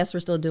week. And yes,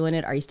 we're still doing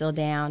it. Are you still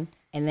down?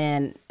 And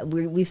then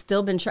we've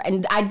still been trying.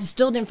 And I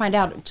still didn't find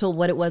out until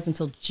what it was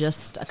until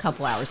just a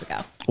couple hours ago.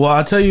 Well,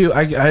 I'll tell you,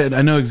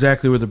 I know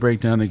exactly where the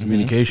breakdown in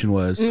communication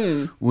was.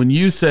 When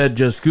you said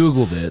just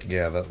Googled it,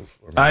 yeah, that was.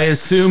 I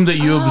assumed that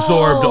you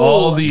absorbed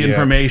all the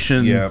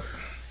information. Yeah.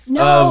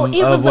 No,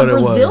 it was a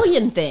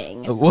Brazilian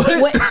thing. What?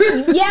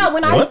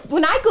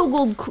 When I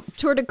Googled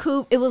Tour de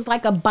Coops, it was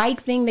like a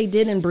bike thing they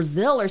did in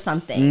Brazil or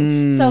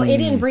something. So it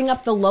didn't bring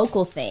up the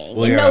local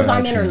thing. It knows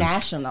I'm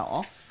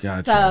international.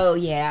 Gotcha. So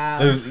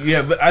yeah.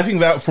 I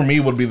think that for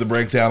me would be the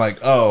breakdown. Like,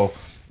 oh,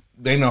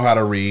 they know how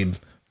to read.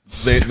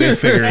 They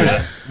figured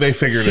it. They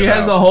figured it out. She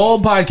has a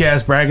whole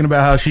podcast bragging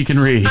about how she can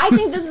read. I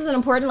think this is an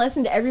important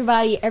lesson to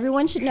everybody.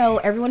 Everyone should know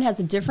everyone has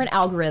a different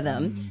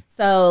algorithm.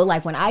 So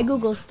like when I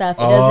Google stuff,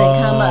 it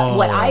doesn't come up.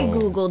 What I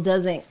Google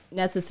doesn't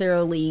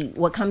necessarily,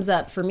 what comes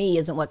up for me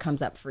isn't what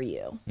comes up for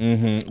you.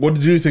 Mm-hmm. What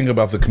did you think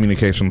about the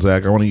communication,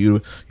 Zach? I want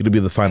you to be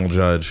the final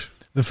judge.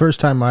 The first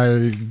time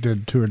I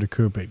did Tour de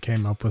Coupe, it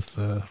came up with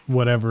the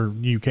whatever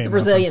you came The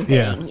Brazilian up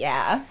with. thing,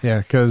 yeah. Yeah,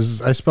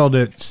 because I spelled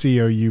it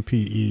Coupe.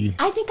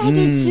 I think I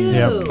did too.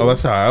 Yep. Oh,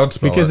 that's how I would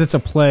spell Because it. it's a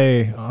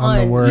play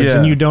on the words, Yeah.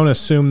 and you don't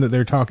assume that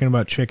they're talking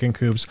about chicken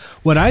coops.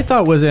 What I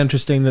thought was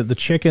interesting that the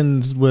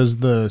chickens was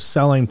the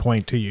selling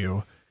point to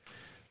you.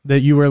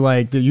 That you were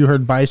like, that you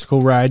heard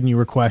bicycle ride and you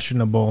were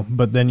questionable,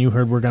 but then you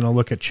heard we're going to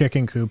look at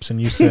chicken coops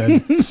and you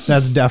said,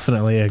 that's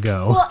definitely a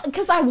go. Well,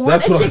 because I want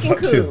That's a what I chicken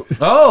thought, too. coop.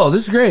 Oh,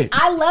 this is great.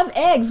 I love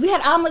eggs. We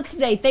had omelets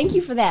today. Thank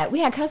you for that.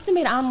 We had custom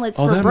made omelets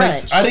for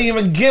brunch. I didn't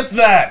even get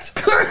that.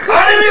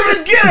 I didn't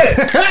even get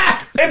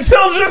it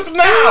until just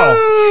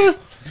now.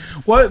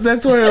 What?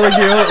 That's why like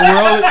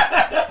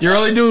you're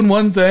only doing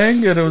one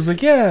thing, and it was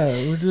like, yeah,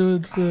 we're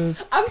doing.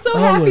 I'm so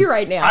happy Omelets.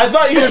 right now. I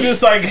thought you were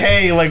just like,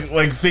 hey,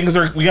 like things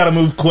are, we got to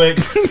move quick.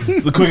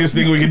 The quickest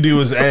thing we can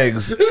do is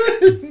eggs.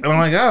 And I'm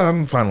like, oh,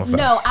 I'm fine with that.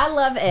 No, I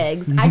love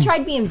eggs. I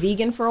tried being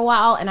vegan for a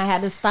while and I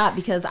had to stop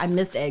because I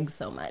missed eggs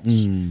so much.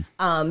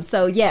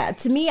 So yeah,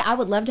 to me, I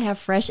would love to have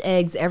fresh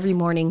eggs every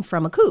morning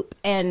from a coop.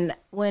 And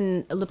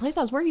when the place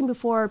I was working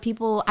before,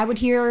 I would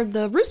hear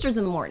the roosters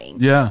in the morning.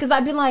 Yeah. Because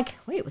I'd be like,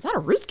 wait, was that a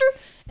rooster?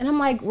 And I'm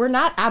like,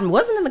 I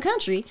wasn't in the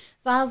country.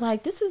 So I was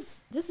like, this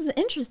is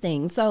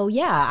interesting. So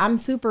yeah, I'm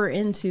super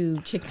into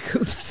chicken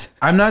coops.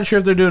 I'm not sure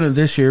if they're doing it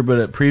this year, but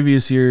at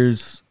previous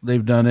years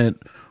they've done it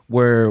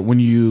where when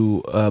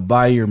you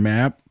buy your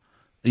map,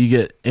 you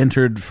get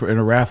entered in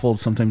a raffle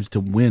sometimes to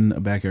win a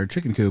backyard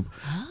chicken coop.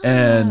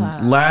 And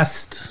not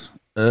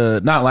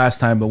last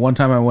time, but one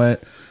time I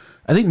went.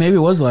 I think maybe it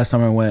was the last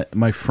time I went.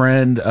 My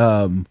friend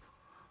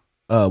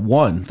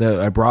won that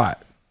I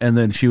brought. And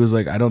then she was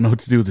like, I don't know what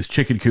to do with this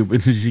chicken coop. And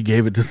then she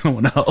gave it to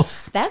someone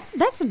else.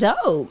 That's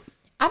dope.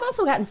 I've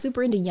also gotten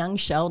super into Young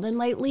Sheldon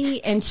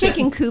lately, and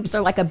chicken coops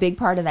are like a big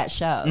part of that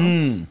show.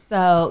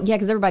 So, yeah,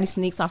 because everybody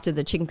sneaks off to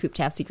the chicken coop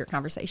to have secret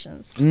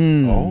conversations.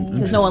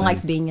 Because no one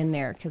likes being in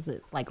there because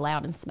it's like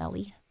loud and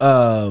smelly.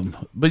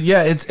 But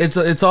yeah,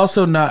 it's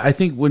also not. I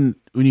think when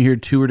you hear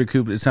Tour de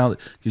Coupe, it sounds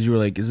because you were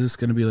like, is this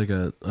going to be like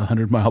a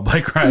 100-mile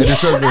bike ride? Yeah, or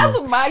something? that's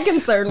what my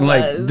concern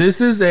Like was.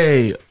 this is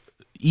a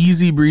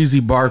easy breezy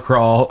bar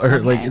crawl, or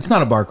like it's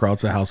not a bar crawl,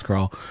 it's a house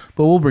crawl.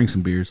 But we'll bring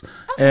some beers,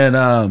 and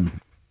I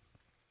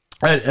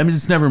mean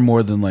it's never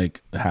more than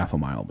like a half a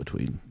mile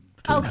between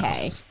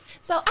houses.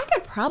 So I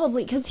could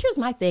probably, because here's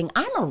my thing,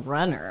 I'm a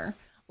runner.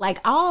 Like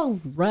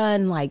I'll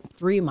run like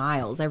 3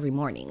 miles every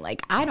morning.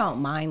 Like I don't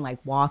mind like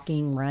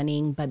walking,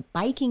 running, but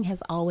biking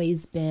has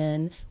always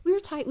been, we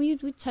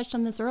touched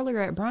on this earlier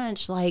at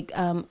brunch, like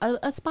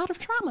a spot of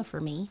trauma for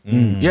me.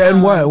 Yeah,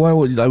 and why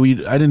would I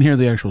didn't hear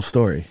the actual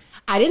story.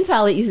 I didn't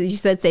tell it. You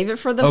said save it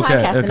for the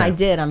podcast, and I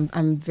did.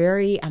 I'm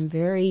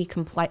very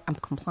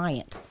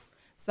compliant.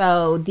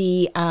 So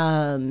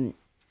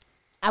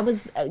I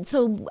was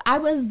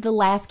the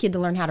last kid to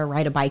learn how to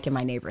ride a bike in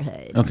my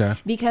neighborhood. Okay.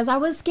 Because I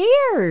was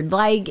scared.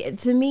 Like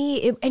to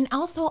me, and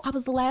also I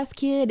was the last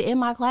kid in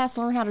my class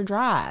to learn how to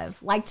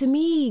drive. Like to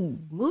me,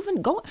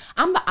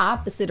 I'm the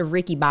opposite of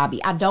Ricky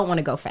Bobby. I don't want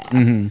to go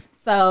fast.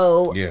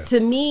 So to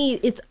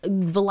me,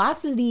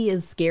 velocity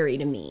is scary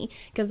to me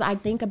because I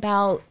think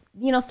about,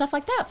 stuff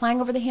like that,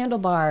 flying over the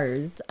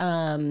handlebars.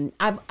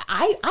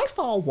 I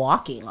fall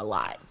walking a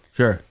lot.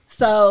 Sure.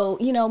 So,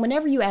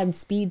 whenever you add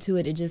speed to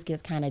it, it just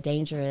gets kind of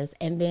dangerous.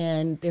 And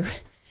then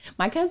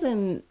my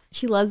cousin,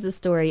 she loves this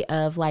story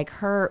of like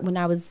her, when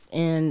I was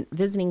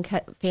visiting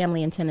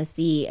family in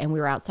Tennessee and we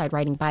were outside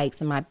riding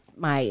bikes and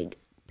my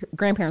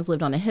grandparents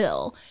lived on a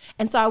hill.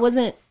 And so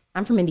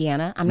I'm from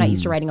Indiana. I'm not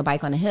used to riding a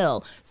bike on a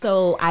hill.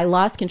 So I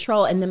lost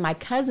control. And then my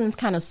cousins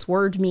kind of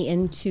swerved me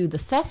into the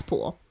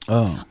cesspool.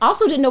 Oh.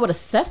 Also didn't know what a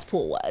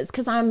cesspool was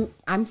because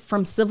I'm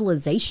from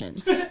civilization.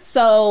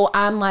 So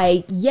I'm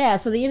like, yeah.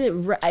 So they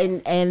ended,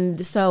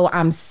 and so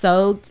I'm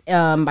soaked.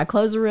 My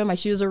clothes are ruined. My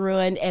shoes are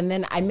ruined. And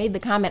then I made the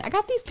comment, I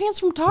got these pants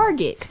from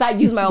Target because I'd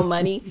used my own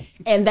money.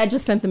 And that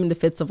just sent them into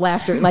fits of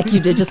laughter like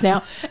you did just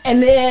now.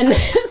 And then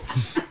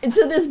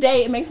to this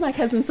day, it makes my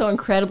cousin so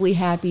incredibly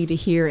happy to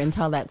hear and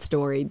tell that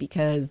story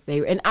because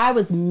I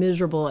was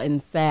miserable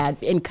and sad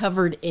and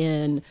covered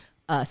in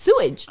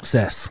sewage.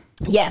 Cess.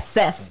 Yes,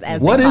 cess.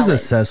 What is a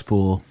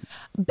cesspool?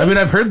 I mean,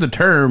 I've heard the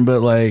term,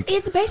 but like...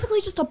 It's basically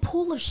just a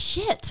pool of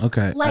shit.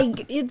 Okay.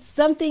 Like, it's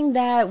something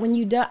that when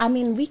you do... I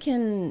mean, we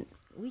can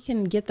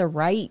get the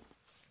right...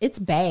 It's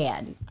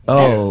bad.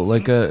 Oh,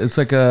 it's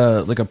like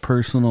a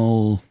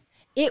personal...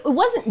 It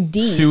wasn't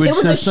deep. Sewage it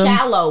was system? A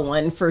shallow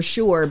one for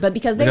sure, but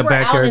because they Like a were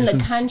out backyard in the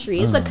system? country,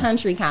 it's a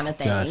country kind of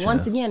thing. Gotcha.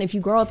 Once again, if you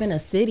grow up in a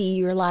city,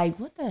 you're like,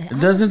 what the hell?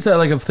 It doesn't sound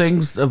like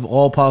of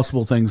all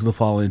possible things to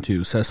fall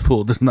into,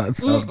 cesspool does not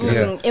sound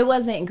good. It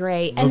wasn't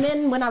great. And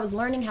then when I was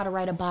learning how to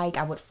ride a bike,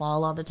 I would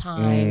fall all the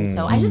time.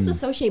 So I just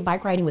associate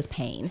bike riding with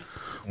pain.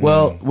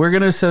 Well, we're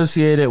going to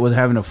associate it with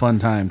having a fun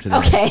time today.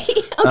 Okay.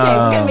 We're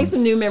going to make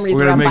some new memories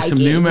We're around going to make biking.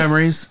 some new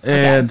memories.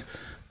 And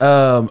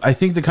I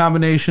think the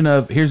combination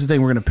of, here's the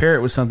thing, we're going to pair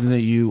it with something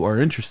that you are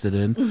interested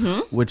in,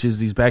 which is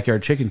these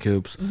backyard chicken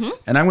coops.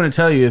 And I'm going to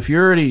tell you, if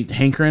you're already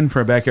hankering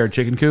for a backyard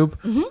chicken coop,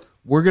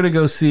 we're gonna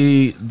go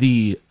see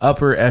the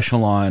upper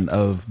echelon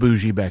of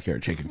bougie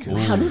backyard chicken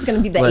coops. Wow, this is going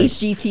to be the Like,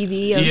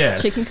 HGTV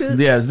of chicken coops.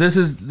 Yes,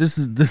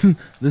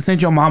 this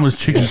ain't your mama's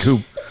chicken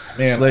coop.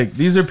 Man. Like,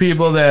 these are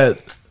people that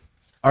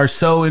are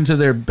so into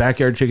their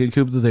backyard chicken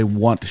coop that they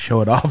want to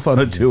show it off on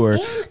a tour.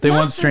 And They not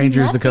want for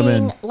strangers to come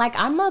in. nothing, Like,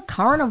 I'm a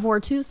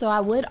carnivore too, so I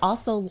would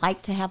also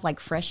like to have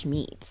like fresh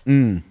meat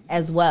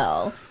as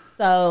well.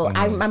 So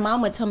my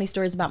mom would tell me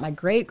stories about my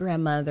great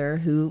grandmother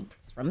who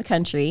from the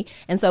country,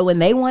 and so when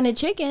they wanted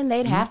chicken,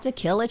 they'd have to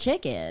kill a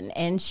chicken,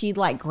 and she'd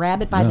like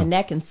grab it by the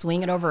neck and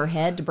swing it over her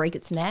head to break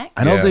its neck.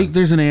 I don't think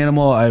there's an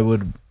animal I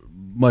would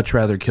much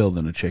rather kill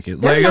than a chicken.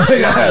 They're Like,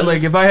 not nice.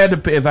 like if I had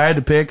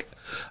to pick,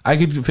 I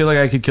could feel like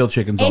I could kill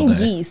chickens all And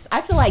day. geese.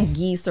 I feel like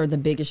geese are the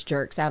biggest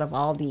jerks out of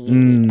all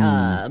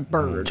the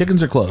birds.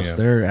 Chickens are close.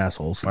 They're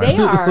assholes. They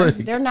are. Like,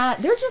 They're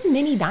not. They're just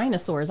mini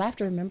dinosaurs. I have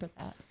to remember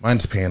that.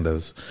 Mine's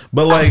pandas.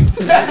 But like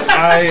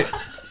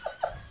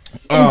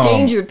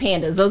Endangered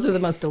pandas. Those are the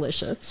most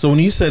delicious. so when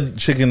you said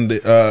chicken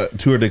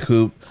tour de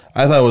coupe,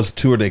 I thought it was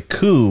tour de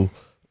coup,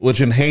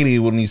 which in Haiti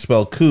when you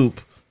spell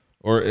coupe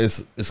or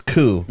is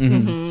coup.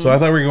 So I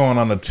thought we were going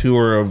on a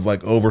tour of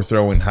like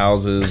overthrowing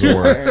houses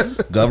or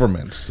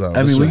governments. So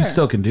I mean, we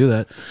still can do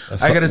that.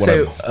 I gotta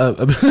say,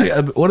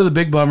 one of the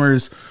big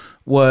bummers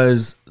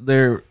was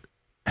there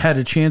had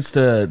a chance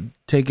to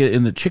take it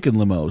in the chicken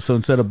limo. So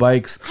instead of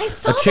bikes, I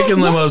saw a chicken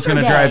that limo is going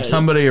to drive yesterday.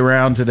 somebody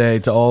around today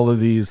to all of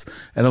these.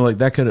 And I'm like,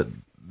 that could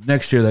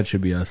next year that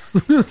should be us.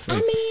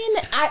 I mean,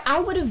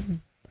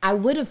 I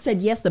would have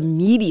said yes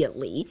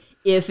immediately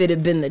if it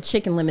had been the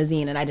chicken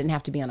limousine and I didn't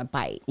have to be on a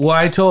bike. Well,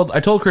 I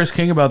told Chris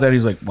King about that.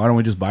 He's like, why don't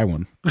we just buy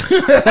one?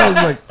 I was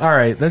like, all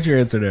right, that's your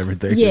answer to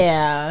everything.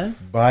 Yeah.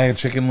 buy a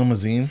chicken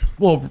limousine.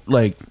 Well,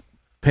 like,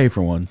 pay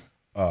for one.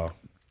 Oh.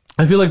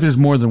 I feel like there's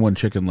more than one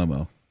chicken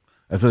limo.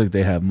 I feel like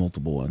they have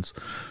multiple ones.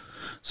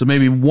 So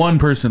maybe one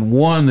person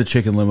won the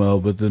chicken limo,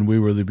 but then we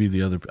were to be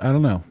the other. I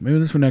don't know. Maybe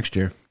this for next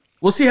year.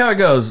 We'll see how it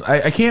goes.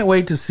 I can't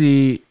wait to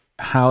see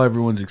how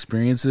everyone's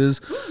experience is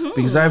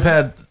because I've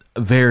had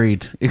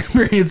varied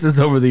experiences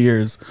over the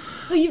years.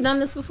 So you've done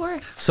this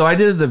before? So I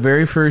did it the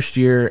very first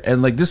year,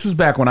 and like this was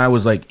back when I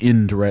was like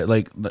into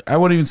like I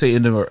wouldn't even say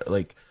into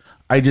like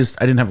I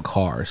didn't have a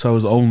car, so I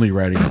was only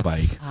riding a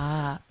bike.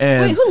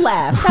 And Wait, who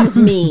laughed? That was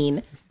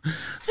mean.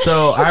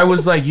 so I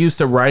was like used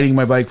to riding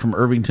my bike from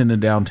Irvington to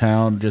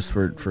downtown just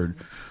for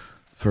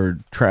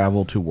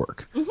travel to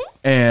work.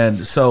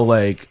 And so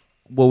like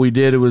what we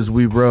did was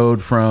we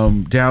rode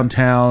from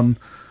downtown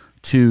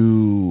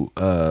to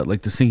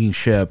like the sinking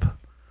ship,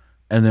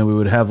 and then we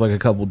would have like a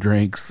couple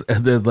drinks,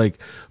 and then like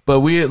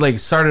but we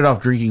like started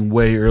off drinking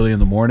way early in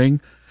the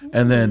morning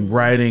and then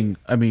riding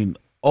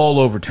all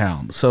over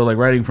town. So like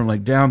riding from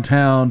like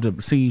downtown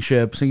to sinking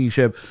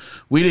ship.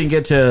 We didn't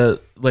get to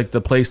like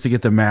the place to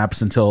get the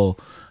maps until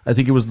I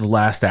think it was the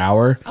last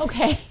hour.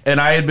 Okay. And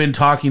I had been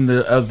talking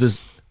of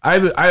this.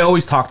 I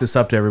always talk this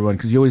up to everyone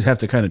because you always have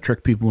to kind of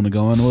trick people into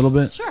going a little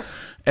bit. Sure.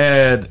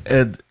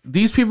 And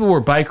these people were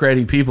bike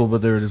riding people,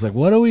 but they were just like,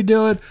 what are we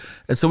doing?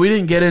 And so we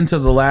didn't get into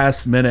the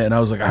last minute. And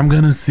I was like, I'm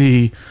going to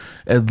see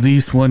at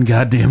least one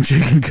goddamn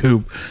chicken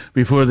coop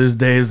before this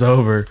day is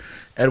over.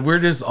 And we're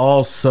just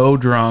all so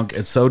drunk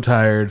and so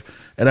tired.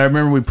 And I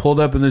remember we pulled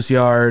up in this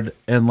yard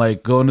and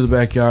like go into the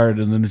backyard,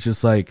 and then it's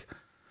just like,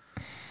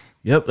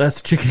 yep,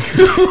 that's chicken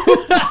coop.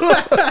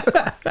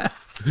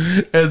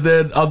 And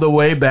then on the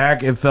way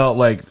back, it felt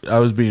like I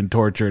was being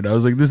tortured. I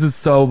was like, this is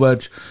so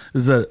much.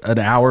 This is an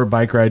hour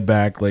bike ride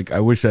back. Like, I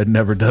wish I'd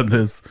never done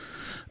this.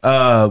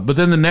 But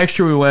then the next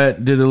year we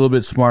went, did a little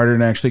bit smarter,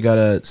 and actually got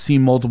to see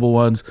multiple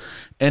ones.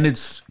 And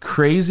it's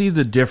crazy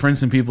the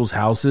difference in people's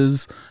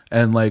houses.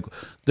 And like,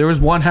 there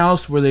was one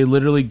house where they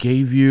literally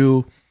gave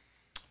you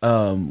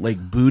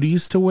like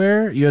booties to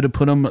wear. You had to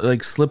put them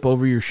like slip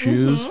over your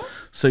shoes.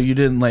 So you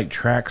didn't like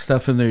track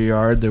stuff in their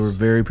yard. They were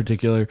very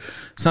particular.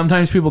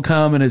 Sometimes people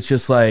come and it's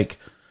just like,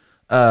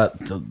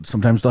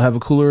 sometimes they'll have a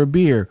cooler of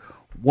beer.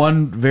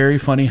 One very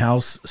funny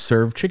house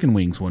served chicken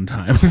wings one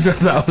time, which I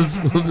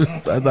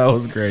thought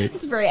was great.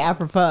 It's very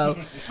apropos.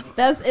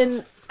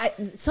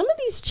 Some of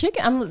these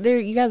chicken,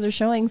 you guys are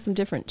showing some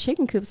different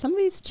chicken coops. Some of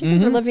these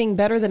chickens are living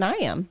better than I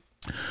am.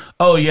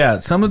 Oh yeah,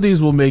 some of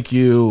these will make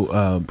you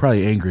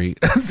probably angry.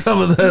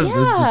 Some of the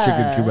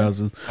chicken coop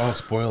houses. Oh,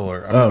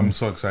 spoiler! I'm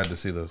so excited to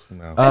see this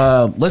now.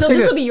 So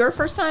this will be your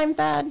first time,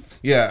 Thad?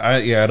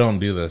 I don't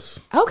do this.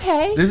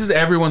 Okay. This is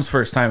everyone's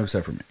first time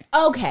except for me.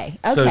 Okay.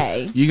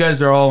 So you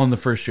guys are all in the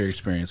first year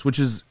experience, which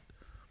is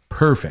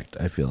perfect.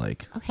 I feel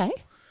like. Okay.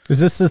 Is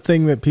this the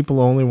thing that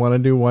people only want to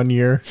do 1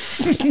 year?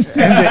 And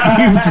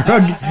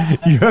that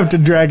you have to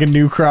drag a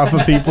new crop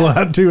of people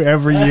out to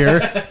every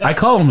year? I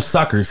call them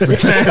suckers.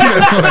 That's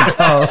what I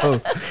call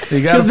them.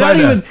 You gotta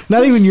find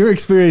not even your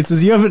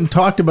experiences. You haven't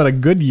talked about a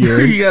good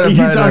year. You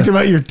talked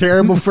about your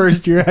terrible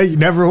first year, how you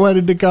never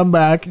wanted to come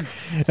back,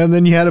 and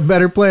then you had a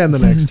better plan the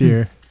next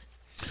year.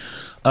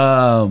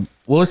 Well,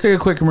 let's take a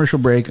quick commercial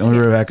break, and we'll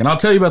be right back. And I'll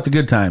tell you about the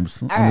good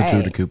times on the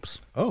tour to Coops.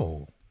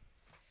 Oh.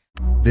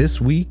 This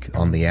week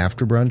on the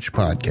After Brunch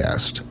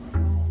podcast.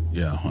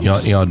 Yeah.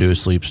 Y'all do a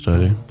sleep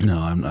study. No,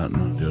 I'm not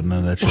doing none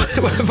of that shit.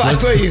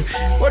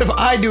 What if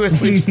I do a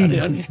sleep study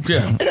on you?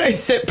 Yeah. And I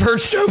sit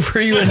perched over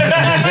you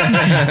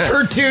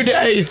for 2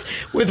 days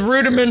with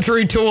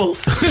rudimentary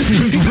tools.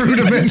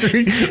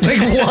 Rudimentary? Like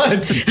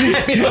what?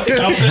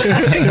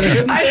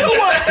 I know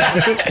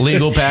what.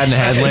 Legal pad and a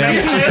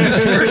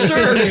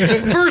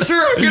headlamp. For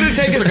sure. I'm going to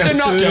take a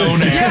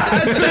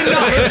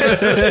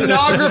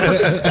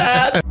stenographer's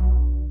pad.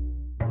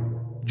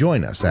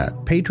 Join us at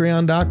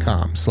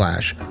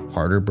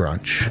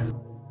patreon.com/harderbrunch.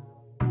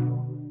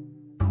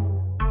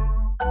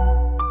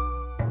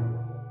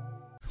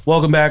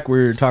 Welcome back.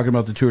 We're talking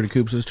about the tour to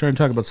Coops. I was trying to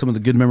talk about some of the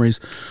good memories.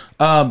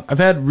 I've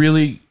had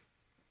really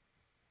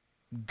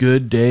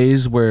good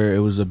days where it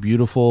was a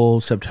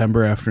beautiful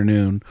September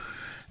afternoon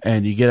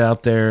and you get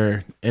out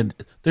there and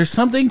there's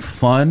something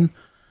fun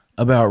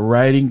about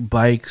riding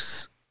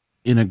bikes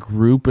in a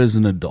group as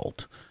an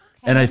adult.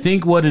 And I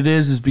think what it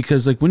is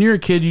because like when you're a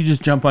kid, you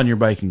just jump on your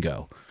bike and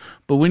go.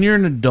 But when you're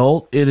an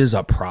adult, it is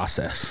a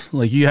process.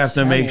 Like you have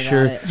to make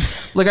sure.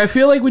 Like I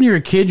feel like when you're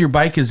a kid, your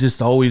bike is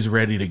just always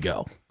ready to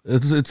go.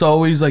 It's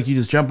always like you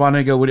just jump on it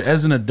and go.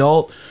 As an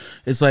adult,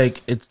 it's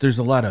like there's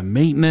a lot of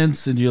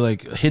maintenance and you're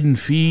like hidden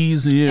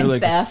fees and you're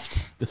like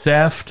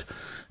theft.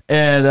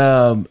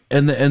 And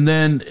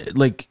then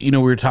like, you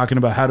know, we were talking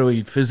about how do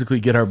we physically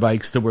get our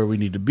bikes to where we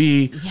need to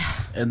be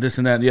and this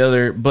and that and the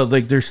other. But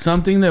like there's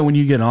something that when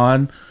you get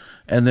on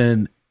and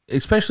then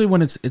especially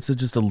when it's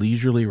just a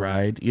leisurely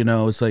ride, you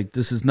know, it's like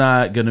this is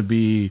not going to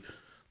be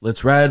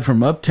let's ride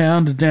from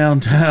uptown to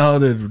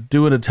downtown and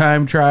doing a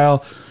time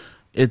trial.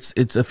 It's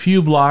a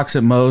few blocks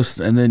at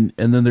most, and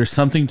then there's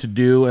something to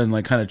do and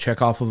like kind of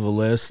check off of a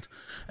list,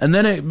 and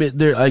then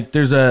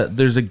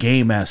there's a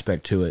game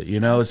aspect to it. You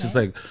know, it's just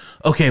like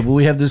okay, well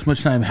we have this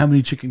much time. How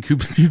many chicken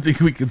coops do you think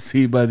we can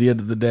see by the end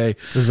of the day?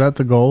 Is that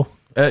the goal?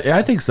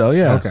 I think so.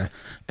 Yeah. Okay.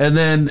 And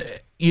then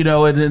you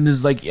know, and then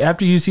it's like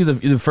after you see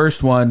the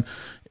first one,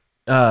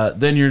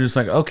 then you're just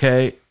like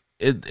okay.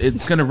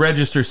 It's going to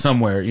register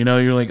somewhere, you know,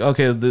 you're like,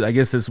 okay, I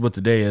guess this is what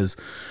the day is.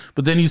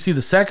 But then you see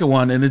the second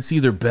one and it's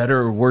either better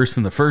or worse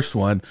than the first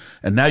one.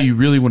 And now you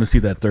really want to see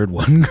that third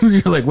one because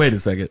you're like, wait a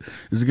second,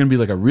 is it going to be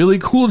like a really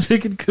cool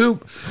chicken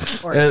coop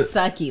or a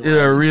sucky one?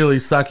 A really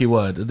sucky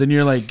one. And then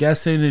you're like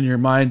guessing in your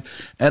mind.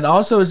 And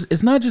also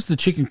it's not just the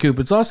chicken coop.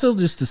 It's also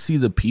just to see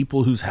the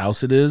people whose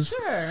house it is.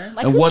 Sure.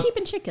 Like and who's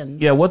keeping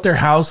chickens? Yeah. What their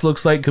house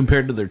looks like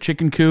compared to their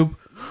chicken coop.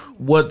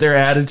 What their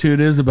attitude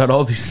is about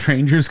all these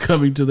strangers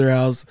coming to their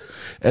house.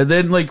 And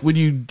then like when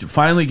you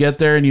finally get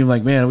there and you're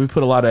like, man, we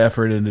put a lot of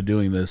effort into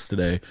doing this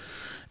today.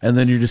 And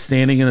then you're just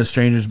standing in a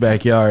stranger's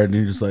backyard and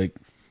you're just like,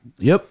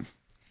 yep,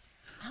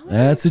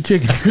 that's a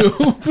chicken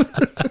coop.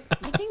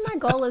 I think my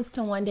goal is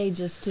to one day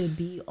just to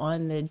be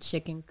on the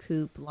chicken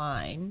coop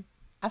line.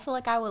 I feel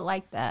like I would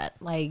like that.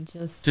 Like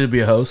just to be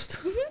a host.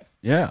 Mm-hmm.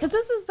 Yeah. Because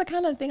this is the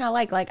kind of thing I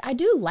like. Like I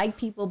do like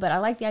people, but I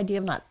like the idea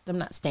of them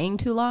not staying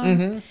too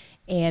long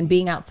and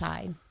being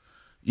outside.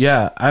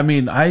 Yeah. I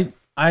mean,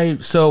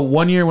 so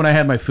one year when I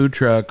had my food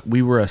truck,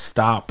 we were a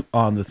stop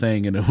on the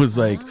thing and it was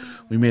like,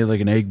 we made like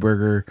an egg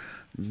burger.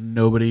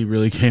 Nobody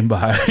really came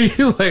by.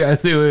 Like I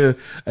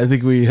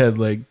think we had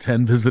like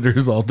 10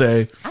 visitors all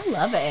day. I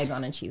love an egg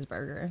on a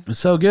cheeseburger. It's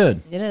so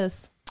good. It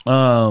is.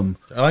 I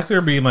like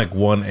there being like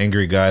one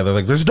angry guy. They're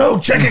like, "There's no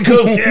chicken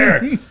coops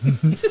here.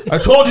 I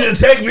told you to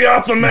take me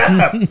off the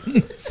map."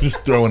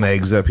 Just throwing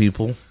eggs at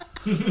people.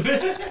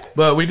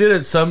 But we did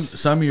it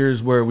some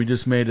years where we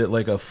just made it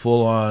like a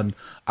full on.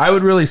 I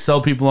would really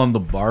sell people on the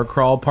bar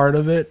crawl part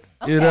of it,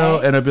 you know,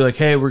 and I'd be like,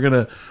 "Hey, we're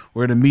gonna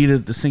meet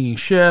at the Singing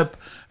Ship,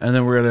 and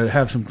then we're gonna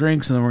have some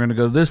drinks, and then we're gonna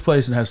go to this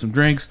place and have some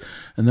drinks,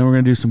 and then we're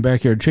gonna do some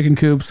backyard chicken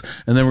coops,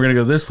 and then we're gonna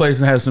go to this place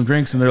and have some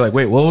drinks." And they're like,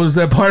 "Wait, what was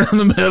that part in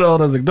the middle?"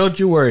 And I was like, "Don't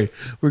you worry,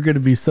 we're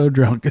gonna be so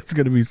drunk, it's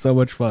gonna be so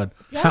much fun."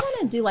 See, I want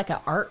to do like an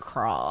art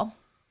crawl,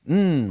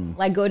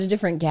 like go to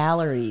different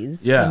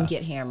galleries and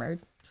get hammered.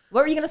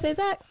 What were you gonna say,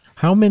 Zach?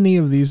 How many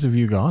of these have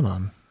you gone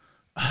on?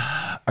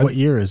 What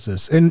year is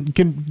this? And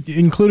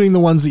including the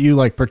ones that you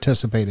like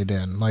participated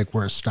in, like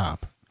were a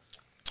stop.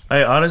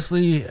 I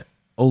honestly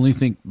only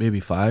think maybe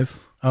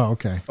 5. Oh,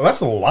 okay. Well,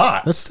 that's a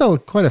lot. That's still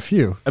quite a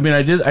few. I mean,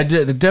 I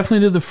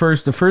definitely did the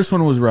first. The first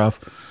one was rough.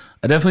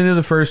 I definitely did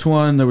the first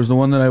one. There was the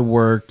one that I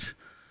worked.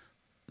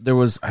 There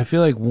was, I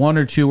feel like 1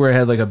 or 2 where I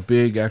had like a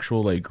big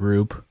actual like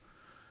group.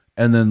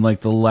 And then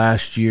like the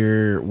last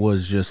year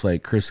was just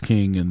like Chris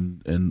King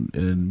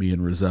and me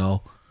and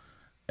Rizal.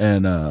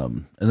 And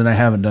then I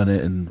haven't done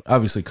it, and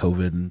obviously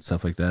COVID and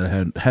stuff like that. I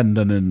hadn't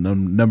done it in a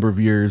number of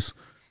years.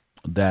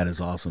 That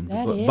is awesome.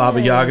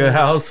 Baba Yaga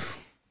house.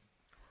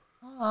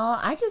 Oh,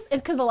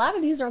 because a lot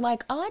of these are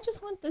like, I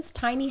just want this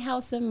tiny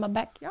house in my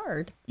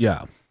backyard.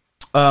 Yeah.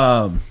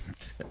 The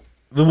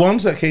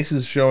ones that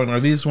Casey's showing, are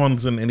these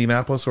ones in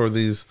Indianapolis or are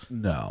these?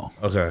 No.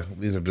 Okay,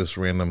 these are just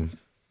random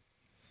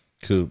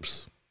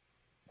coops.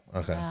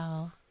 Okay.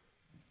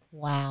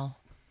 Wow.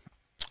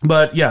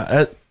 But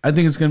yeah, I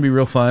think it's going to be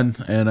real fun,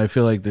 and I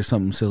feel like there's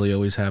something silly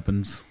always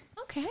happens.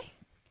 Okay.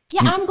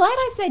 Yeah, I'm glad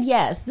I said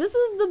yes. This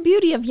is the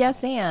beauty of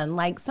yes and.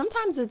 Like,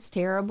 sometimes it's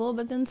terrible,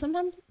 but then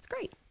sometimes it's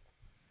great.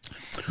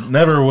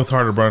 Never with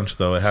Harder Brunch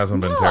though. It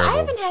hasn't been No, terrible. I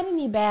haven't had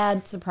any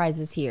bad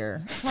surprises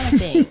here. I'm trying to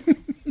think.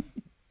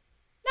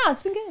 No,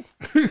 it's been good.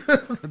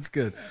 That's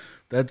good.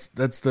 That's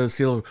the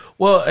seal.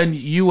 Well, and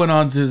you went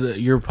on to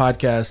your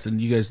podcast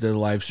and you guys did a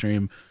live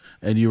stream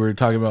and you were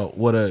talking about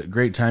what a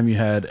great time you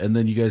had, and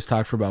then you guys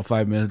talked for about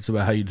 5 minutes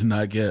about how you did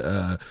not get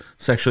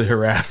sexually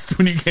harassed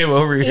when you came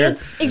over here.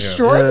 It's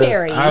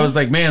extraordinary. I was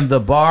like, man,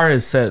 the bar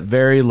is set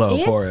very low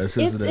for us,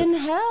 It's isn't it? in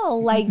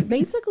hell. Like,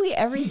 basically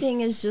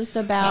everything is just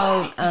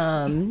about,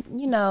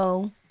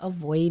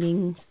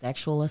 avoiding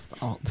sexual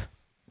assault.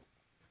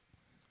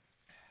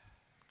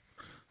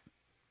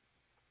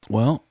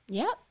 Well,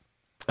 Yep.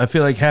 I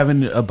feel like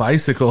having a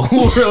bicycle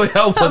will really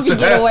help Help with you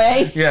that. get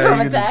away from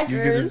you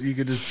attackers.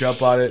 could just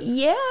jump on it.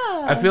 Yeah.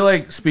 I feel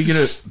like speaking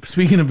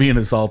of being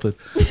assaulted,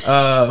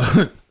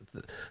 Thad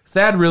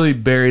really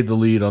buried the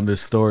lead on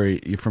this story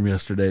from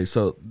yesterday.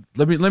 So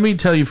let me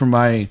tell you from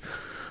my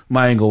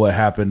angle what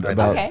happened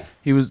about. Okay.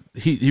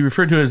 He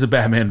referred to it as a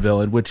Batman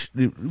villain, which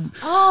made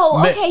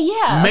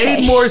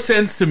more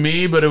sense to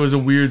me, but it was a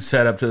weird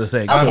setup to the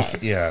thing. Okay.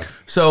 Yeah.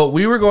 So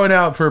we were going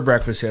out for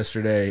breakfast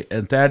yesterday,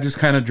 and Thad just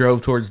kind of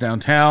drove towards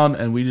downtown,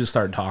 and we just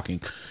started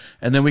talking.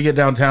 And then we get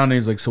downtown, and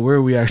he's like, "So where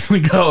are we actually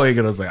going?"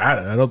 And I was like,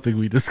 "I don't think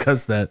we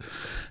discussed that."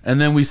 And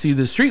then we see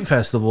the street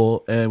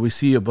festival, and we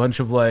see a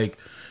bunch of like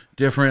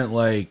different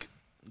like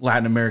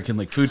Latin American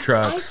like food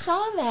trucks. I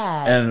saw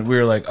that. And we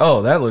were like,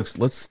 "Oh, that looks.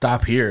 Let's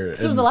stop here."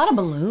 So there was a lot of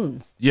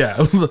balloons.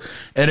 Yeah,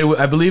 and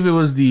I believe it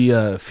was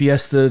the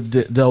Fiesta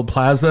del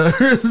Plaza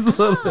or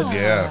something.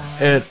 Yeah.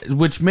 And,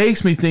 which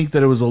makes me think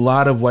that it was a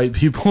lot of white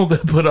people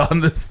that put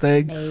on this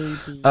thing.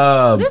 Maybe.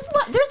 Um, There's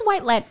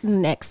white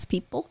Latinx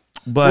people.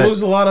 But There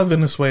was a lot of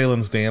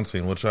Venezuelans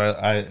dancing, which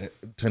I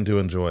tend to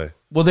enjoy.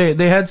 well,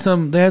 they had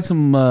some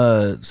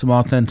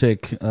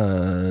authentic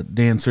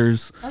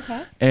dancers.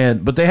 Okay.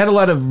 But they had a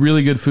lot of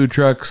really good food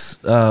trucks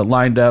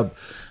lined up.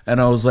 And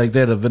I was like,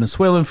 they had a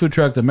Venezuelan food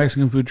truck, the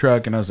Mexican food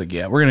truck, and I was like,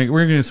 yeah, we're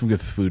gonna get some good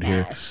food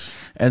here.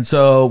 And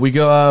so we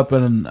go up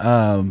and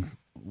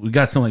we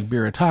got some like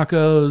birria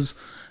tacos,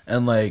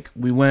 and like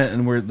we went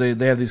and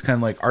they have these kind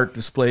of like art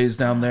displays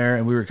down there,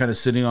 and we were kind of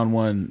sitting on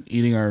one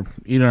eating our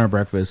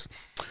breakfast.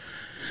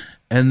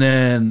 And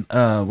then we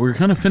were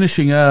kind of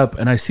finishing up,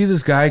 and I see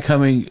this guy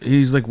coming.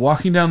 He's like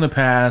walking down the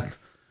path,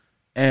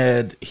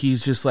 and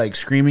he's just like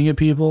screaming at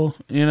people,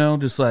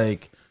 just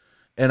like.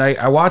 And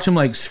I watch him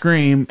like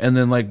scream and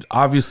then like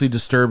obviously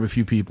disturb a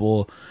few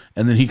people.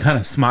 And then he kind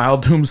of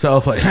smiled to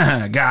himself like,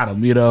 got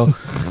him,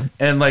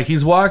 And like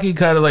he's walking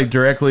kind of like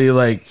directly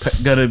like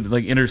gonna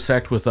like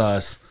intersect with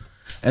us.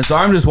 And so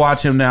I'm just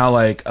watching him now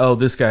like, oh,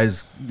 this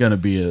guy's gonna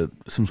be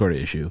some sort of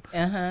issue.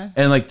 Uh-huh.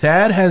 And like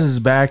Thad has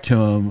his back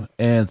to him,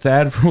 and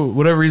Thad, for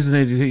whatever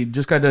reason, he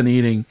just got done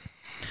eating.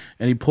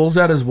 And he pulls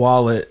out his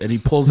wallet, and he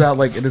pulls out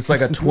like, and it's like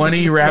a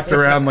 20 wrapped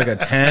around like a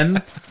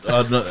 10.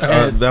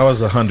 That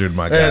was 100,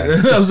 my guy.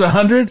 That was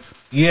 100?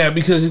 Yeah,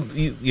 because It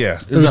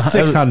was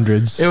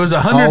 600s. It was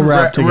 100 all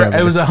wrapped together.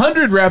 It was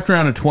 100 wrapped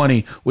around a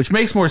 20, which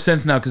makes more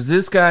sense now because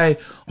this guy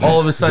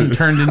all of a sudden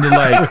turned into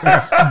like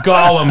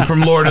Gollum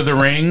from Lord of the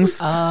Rings.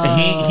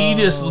 Oh. He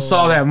just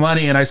saw that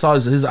money, and I saw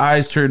his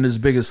eyes turn as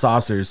big as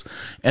saucers,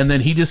 and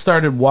then he just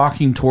started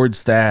walking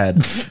towards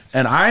Thad,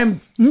 and I'm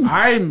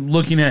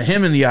looking at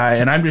him in the eye,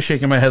 and I'm just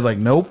shaking my head like,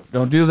 nope,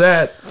 don't do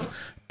that.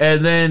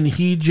 And then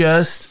he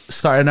just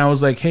started, and I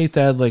was like, hey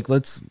Thad, like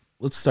let's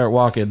start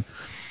walking.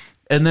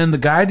 And then the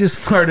guy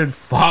just started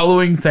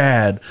following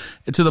Thad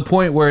to the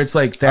point where it's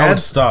like I would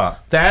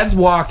stop. Thad's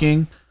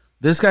walking,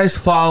 this guy's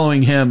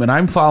following him, and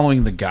I'm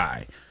following the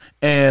guy.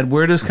 And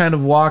we're just kind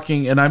of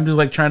walking, and I'm just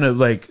like trying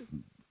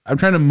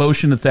to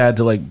motion to Thad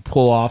to like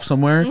pull off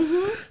somewhere.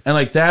 Mm-hmm. And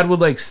like Thad would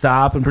like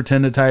stop and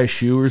pretend to tie a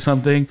shoe or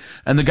something,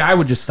 and the guy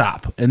would just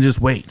stop and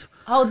just wait.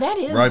 Oh, that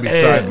is Right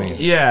beside me.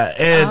 Yeah,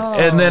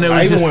 and then it was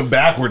I even just, went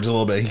backwards a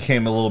little bit. He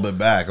came a little bit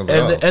back. I was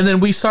like, and then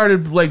we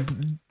started like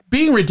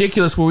being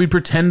ridiculous where we'd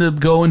pretend to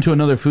go into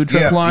another food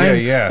truck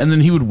line. Yeah. And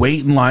then he would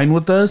wait in line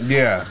with us.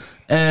 Yeah.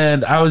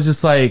 And I was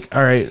just like,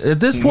 all right. At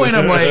this point,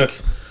 I'm like,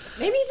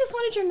 maybe he just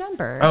wanted your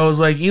number. I was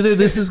like, either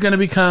this is going to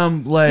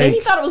become like, Maybe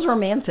he thought it was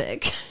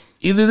romantic.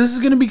 either this is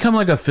going to become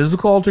like a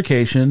physical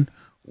altercation,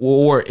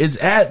 or it's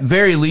at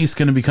very least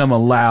going to become a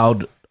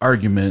loud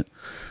argument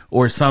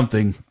or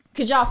something.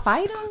 Could y'all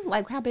fight him?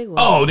 Like, how big was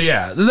Oh,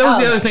 yeah. That was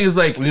the other thing is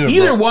like,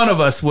 either one of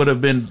us would have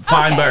been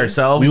fine by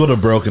ourselves. we would have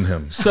broken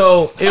him.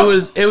 So it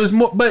was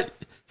more, but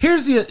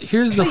here's the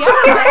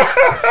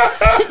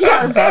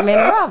You're Batman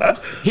and Robin.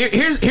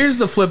 here's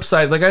the flip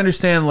side. Like, I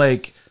understand,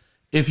 like,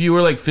 if you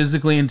were like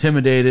physically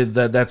intimidated,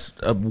 that's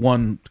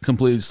one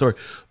complete story.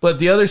 But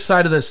the other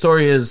side of that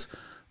story is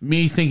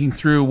me thinking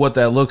through what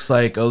that looks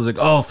like. I was like,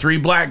 oh, 3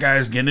 black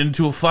guys getting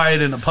into a fight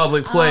in a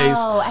public place.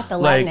 Oh, at the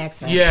like, Latinx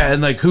restaurant. yeah,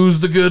 and like, who's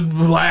the good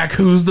black,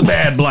 who's the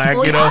bad black?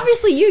 Well, you know,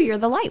 obviously you're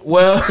the light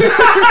one. well,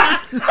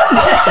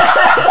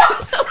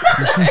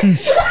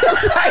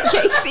 Sorry,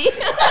 Casey.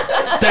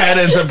 Dad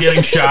ends up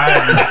getting shot.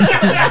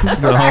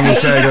 The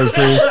homeless guy goes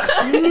free.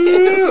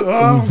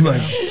 I'm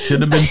like,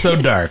 shouldn't have been so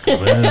dark.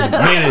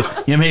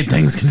 You made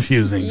things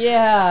confusing.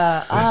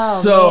 Yeah.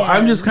 Oh, So man.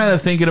 I'm just kind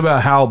of thinking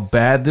about how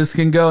bad this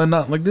can go, and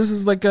not like this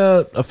is like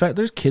a fact.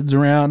 There's kids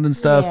around and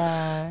stuff,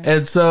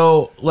 and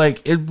so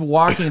like it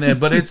walking in,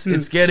 but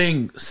it's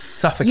getting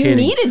suffocating. You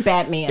needed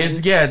Batman. It's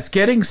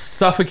getting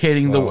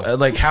suffocating. The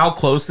like how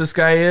close this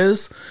guy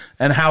is,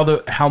 and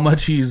how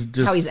much he's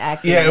just how he's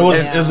acting. Yeah, it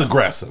was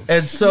aggressive.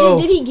 And so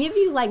Did he give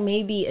you like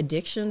maybe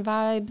addiction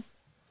vibes?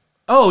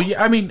 oh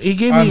yeah, I mean he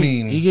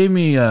gave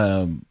me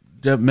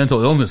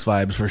mental illness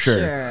vibes for sure.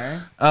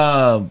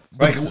 Sure.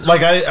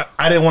 Like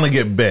I didn't want to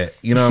get bit.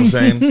 You know what I'm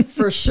saying?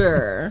 For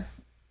sure.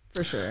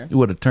 For sure. You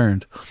would have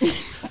turned.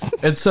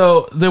 And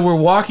so then we're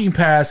walking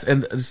past,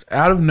 and just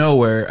out of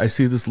nowhere, I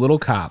see this little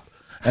cop,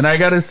 and I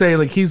gotta say,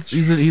 like he's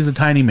a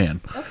tiny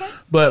man. Okay.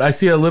 But I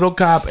see a little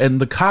cop, and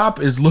the cop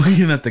is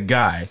looking at the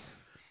guy,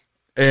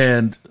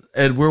 and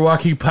we're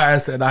walking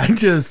past, and I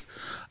just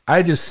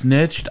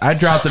snitched. I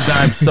dropped the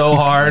dime so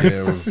hard.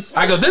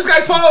 I go, this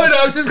guy's following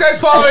us. This guy's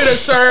following us,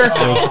 sir.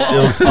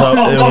 It was tough.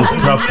 It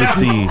was tough to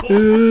see.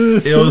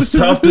 It was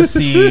tough to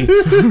see. And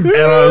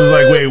I was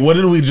like, wait, what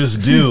did we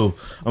just do?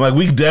 I'm like,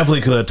 we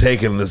definitely could have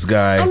taken this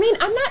guy. I mean,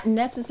 I'm not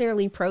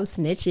necessarily pro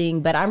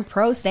snitching, but I'm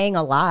pro staying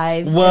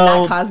alive and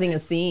Well, not causing a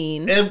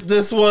scene. If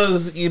this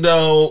was, if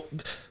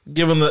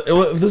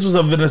this was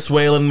a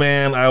Venezuelan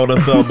man, I would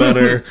have felt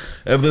better.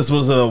 If this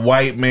was a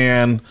white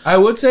man, I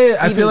would say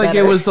I Even feel like better.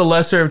 it was the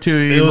lesser of two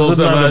was evils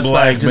of another us.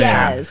 black Like, just,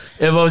 man. Yes.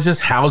 if I was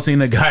just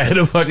housing a guy at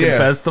a fucking Yeah.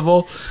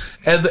 festival,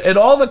 and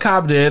all the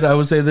cop did, I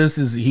would say this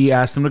is he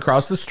asked him to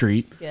cross the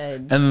street,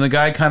 Good. and then the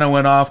guy kind of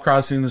went off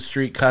crossing the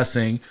street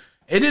cussing.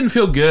 It didn't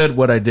feel good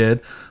what I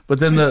did,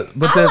 but then I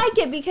like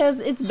it because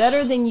it's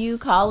better than you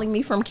calling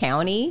me from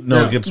county.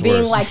 no, it gets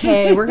Being worse. like,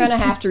 hey, we're going to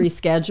have to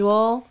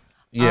reschedule.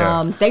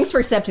 Yeah. Thanks for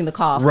accepting the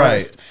call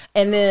Right. first.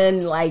 And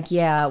then, like,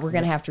 yeah, we're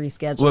going to have to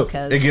reschedule Look,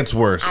 because it gets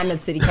worse. I'm in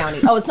city county.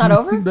 Oh, it's not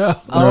over? No.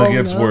 No, it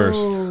gets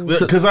worse.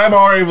 Because I'm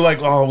already like,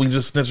 oh, we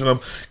just snitched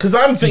up. Because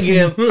I'm thinking,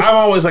 I'm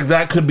always like,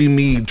 that could be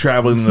me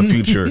traveling in the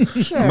future.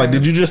 I'm like,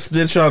 did you just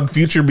snitch on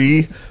future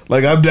me?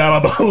 Like, I'm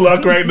down on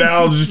luck right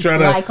now, just trying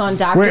to. Like on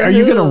Doctor Wait, are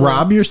you going to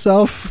rob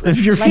yourself if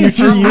your Like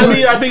future Tom you? I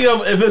mean, I think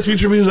if this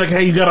future me was like,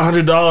 hey, you got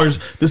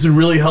 $100, this would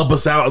really help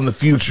us out in the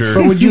future.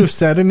 But would you have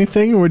said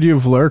anything, or would you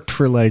have lurked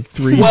for like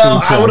 3? Well,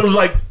 food I would have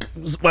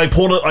trucks? like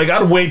pulled it. Like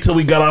I'd wait till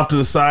we got off to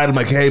the side. I'm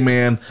like, hey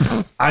man,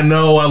 I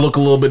know I look a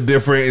little bit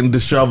different and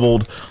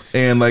disheveled,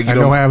 and like you I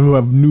know I have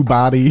a new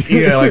body.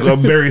 yeah, like I'm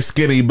very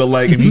skinny. But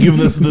like if you give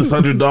this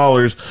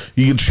 $100,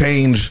 you can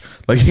change.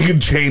 Like you can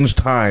change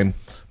time.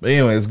 But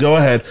anyways, go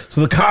ahead.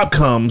 So the cop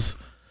comes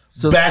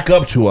back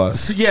up to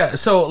us. yeah.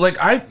 So like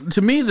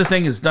to me the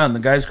thing is done. The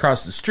guy's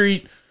crossed the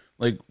street.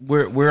 Like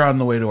we're on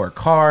the way to our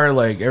car.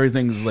 Like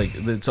everything's like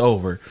it's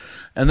over.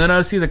 And then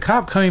I see the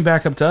cop coming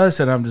back up to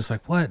us, and I'm just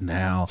like, what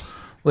now?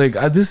 Like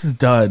this is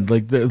done.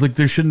 Like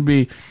there shouldn't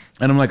be.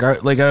 And I'm like,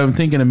 I'm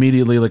thinking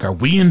immediately, like, are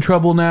we in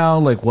trouble now?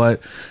 Like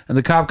what? And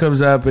the cop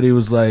comes up, and he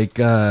was like,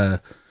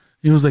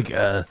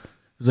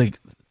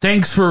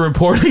 thanks for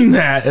reporting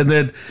that. And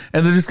then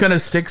just kind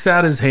of sticks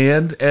out his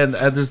hand, and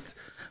just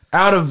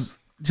out of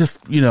just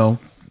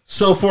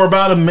So for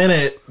about a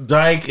minute,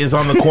 Dyke is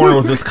on the corner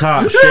with this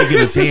cop shaking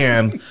his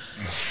hand.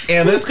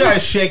 And this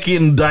guy's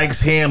shaking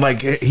Dyke's hand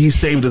like he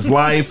saved his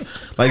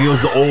life. Like it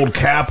was the old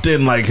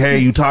captain. Like, hey,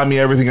 you taught me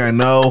everything I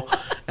know.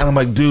 And I'm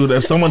like, dude,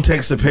 if someone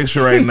takes a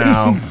picture right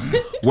now,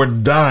 we're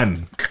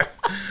done.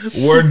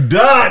 We're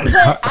done.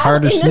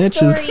 Harder In this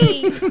snitches.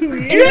 story,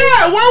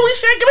 Yeah, why are we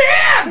shaking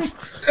hands?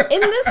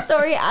 in this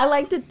story, I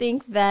like to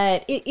think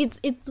that it's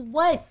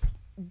what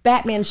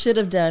Batman should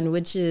have done,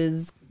 which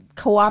is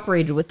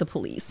cooperated with the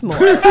police more.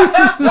 Like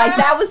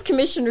that was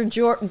Commissioner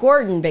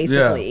Gordon,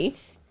 basically.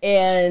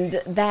 And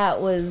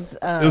that was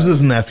It was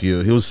his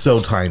nephew. He was so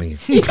tiny.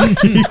 He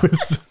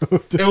was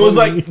so It was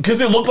like,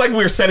 because it looked like we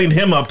were setting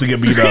him up to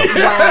get beat up.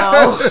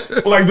 wow.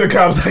 Like the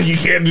cop's like, you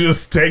can't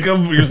just take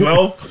him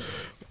yourself.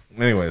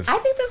 Anyways. I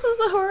think this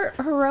was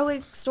a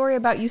heroic story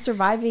about you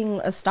surviving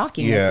a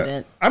stalking Yeah.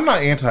 incident. I'm not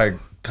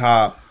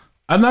anti-cop.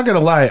 I'm not gonna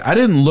lie. I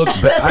didn't look.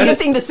 That's a good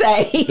thing to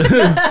say.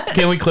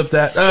 Can we clip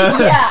that? Yeah,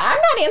 I'm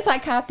not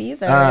anti-cop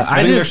either.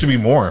 I think there should be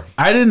more.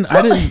 I didn't.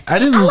 I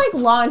like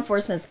law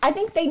enforcement. I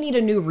think they need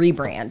a new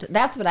rebrand.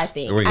 That's what I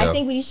think. There we go. I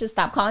think we should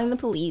stop calling them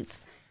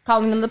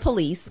the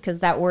police,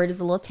 because that word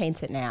is a little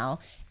tainted now.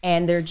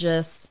 And they're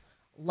just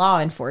law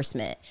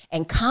enforcement.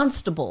 And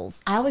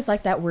constables. I always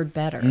like that word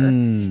better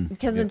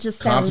because it just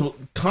sounds.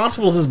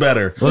 Constables is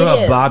better. What It about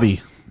is.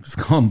 Bobby? Just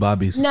call him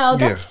Bobby's. No,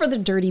 that's for the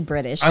dirty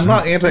British. I'm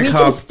not We can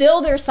anti-cop. steal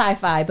their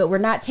sci-fi, but we're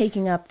not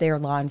taking up their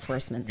law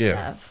enforcement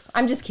Yeah. stuff.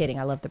 I'm just kidding.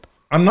 I love the.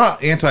 I'm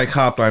not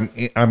anti-cop. I'm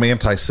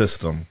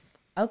anti-system.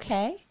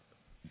 Okay.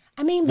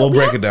 I mean, but We'll we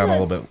break have it down to- a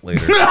little bit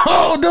later.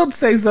 No, don't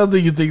say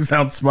something you think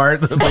sounds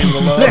smart. Leave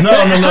it alone.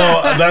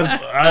 No. That's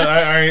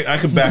I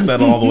could back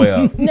that all the way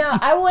up. No,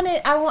 I want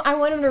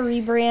him to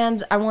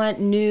rebrand. I want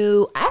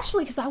new,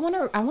 actually, because I want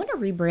to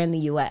rebrand the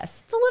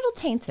U.S. It's a little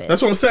tainted.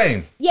 That's what I'm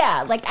saying.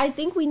 Yeah, like I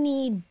think we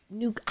need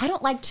new. I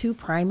don't like two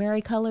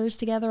primary colors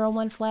together on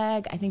one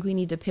flag. I think we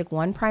need to pick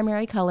one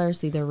primary color,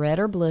 so either red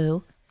or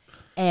blue,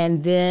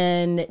 and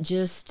then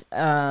just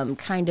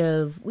kind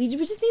of we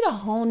just need a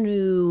whole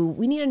new.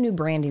 We need a new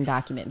branding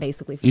document,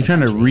 basically. For You the trying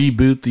to country.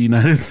 reboot the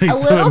United A States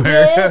of little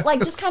America? bit, like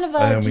just kind of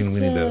I mean, we need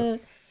to-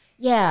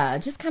 yeah,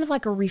 just kind of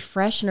like a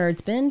refresher.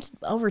 It's been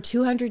over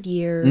 200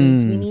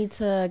 years. We need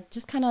to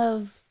just kind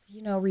of,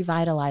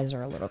 revitalize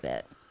her a little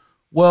bit.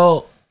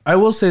 Well, I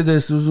will say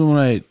this was one of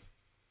my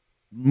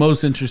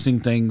most interesting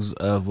things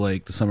of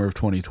like the summer of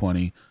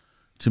 2020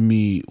 to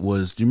me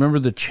was, do you remember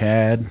the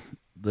Chad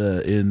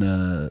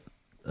in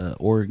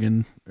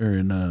Oregon or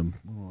in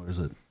where is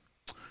it?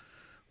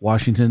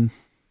 Washington?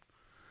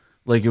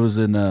 Like it was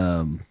in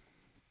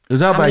it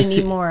was out I'm gonna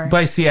need more.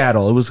 by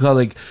Seattle. It was called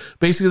like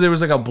basically there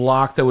was like a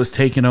block that was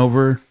taken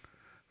over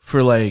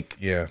for like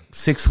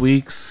 6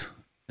 weeks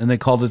and they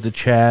called it the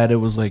Chad. It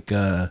was like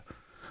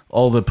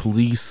all the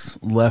police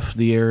left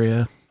the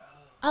area.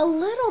 A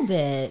little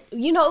bit.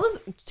 It was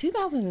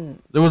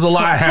 2000. There was a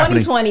lot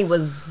happening. 2020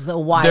 was a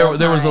wild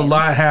There was a time.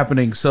 lot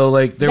happening. So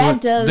like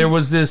there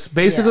was this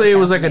basically it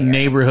was like a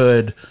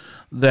neighborhood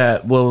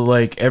that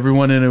like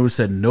everyone in it was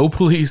said no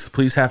police. The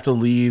police have to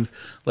leave.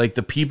 Like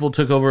the people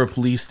took over a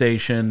police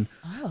station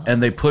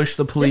and they pushed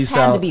the police This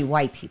had out. to be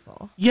white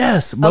people.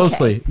 Yes,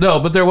 mostly. No,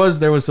 but there was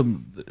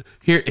some.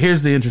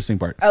 Here's the interesting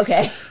part.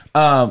 Okay.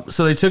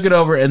 So they took it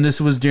over, and this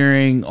was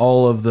during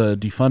all of the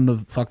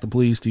fuck the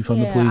police,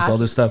 defund the police, all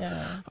this stuff,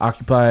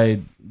 Occupy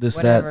this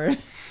Whatever. that,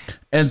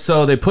 and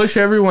so they push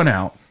everyone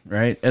out,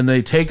 right? And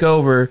they take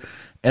over,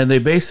 and they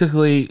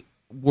basically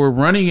were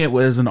running it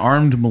as an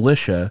armed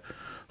militia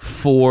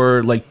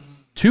for like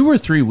 2 or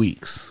 3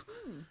 weeks,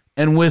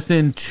 and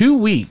within 2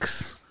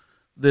 weeks,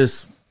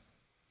 this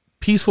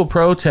peaceful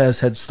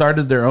protest had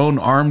started their own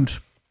armed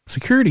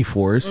security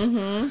force,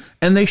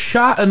 and they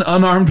shot an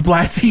unarmed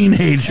black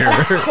teenager.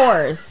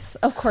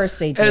 Of course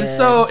they did. And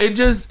so it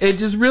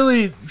just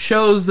really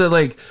shows that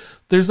like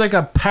there's like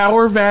a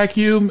power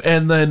vacuum,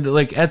 and then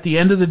like at the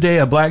end of the day,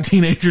 a black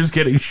teenager's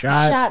getting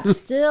shot.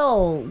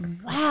 Still.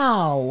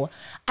 Wow.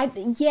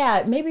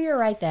 Maybe you're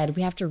right that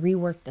we have to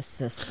rework the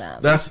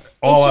system. That's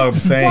all I'm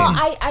saying. Well,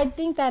 I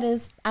think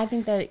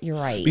that you're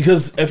right.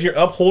 Because if you're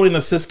upholding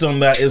a system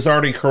that is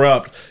already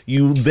corrupt,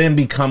 you then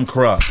become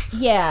corrupt.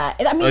 Yeah,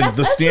 I mean Like that's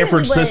the Stanford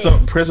ultimately what-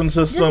 system, prison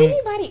system. Does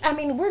anybody? I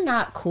mean, we're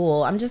not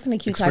cool. I'm just gonna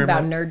keep talking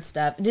about nerd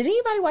stuff. Did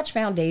anybody watch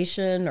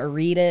Foundation or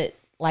read it,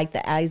 like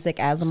the Isaac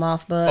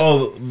Asimov book?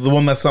 Oh, the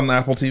one that's on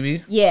Apple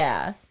TV?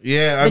 Yeah.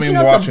 Yeah, But I you mean,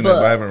 know it's a watching it, but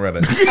book. I haven't read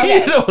it.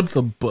 You know, it's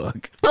a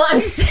book. Well, I'm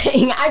just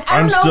saying. I don't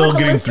I'm know still what the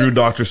getting listeners- through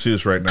Dr.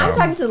 Seuss right now. I'm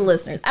talking to the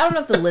listeners. I don't know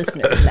if the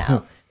listeners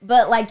know,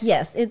 but like,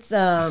 yes, it's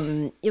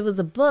it was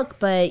a book.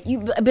 But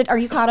are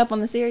you caught up on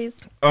the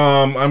series?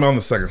 I'm on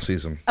the second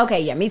season.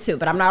 Okay, yeah, me too.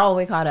 But I'm not all the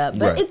way caught up.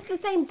 But Right. it's the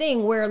same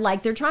thing where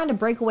like they're trying to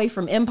break away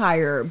from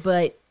Empire,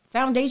 but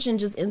Foundation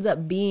just ends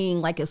up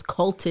being like as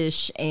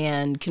cultish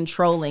and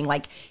controlling.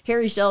 Like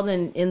Harry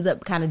Sheldon ends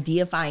up kind of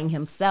deifying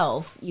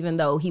himself, even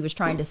though he was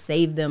trying to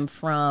save them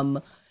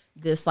from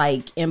this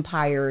like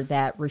empire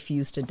that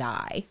refused to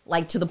die,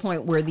 like to the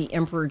point where the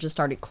emperor just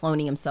started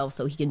cloning himself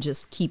so he can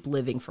just keep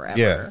living forever.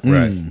 Yeah,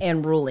 right.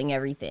 And ruling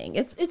everything.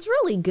 It's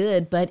really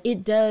good, but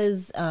it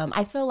does.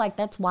 I feel like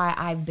that's why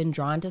I've been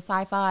drawn to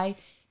sci-fi,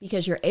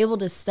 because you're able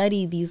to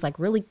study these like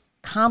really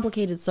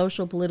complicated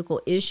social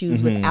political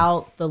issues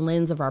without the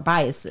lens of our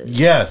biases.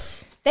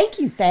 Yes. Thank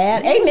you,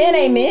 Thad. Amen,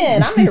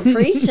 amen. I'm here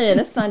preaching.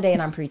 It's Sunday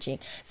and I'm preaching.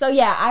 So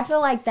yeah, I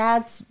feel like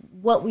that's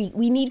what we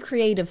need,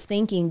 creative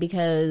thinking,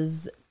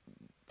 because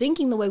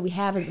thinking the way we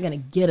have is going to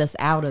get us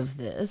out of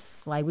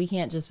this. Like we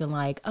can't just be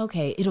like,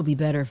 okay, it'll be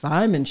better if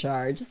I'm in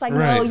charge. It's like, no,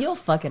 Right. you'll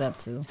fuck it up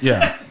too.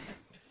 Yeah,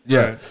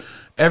 yeah.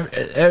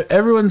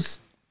 Everyone's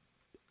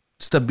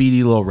just a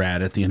beady little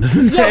rat at the end of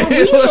the Yeah, day.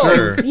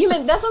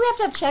 weasels. That's why we have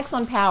to have checks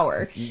on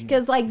power.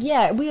 Because, like,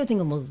 yeah, we would think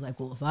almost like,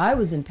 well, if I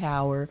was in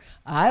power,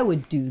 I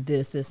would do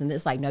this, this, and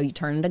this. Like, no, you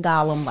turn into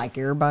Gollum like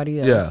everybody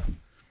else. Yeah.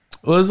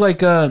 Well, it's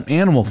like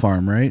Animal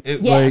Farm, right?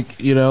 Yes.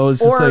 Like,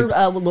 it's Or just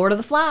like Lord of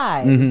the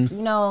Flies.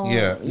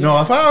 Yeah.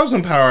 No, if I was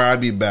in power,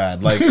 I'd be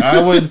bad. Like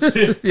I would,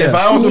 if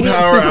I was in Immediate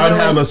power, I'd supervillain.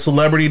 have a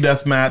celebrity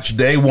death match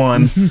day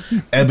one,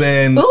 and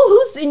then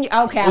Who's in?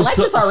 Okay, I like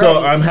this already.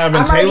 So I'm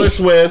having Taylor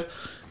Swift.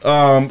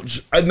 I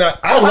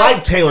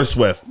like Taylor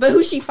Swift. But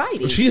who's she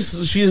fighting?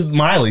 She's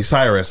Miley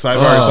Cyrus. I've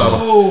already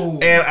thought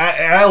of, and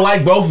I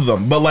like both of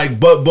them. But like,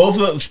 both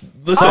of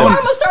them. I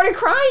almost started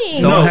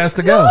crying. someone has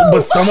to go.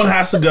 But someone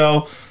has to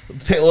go.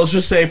 Let's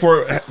just say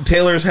for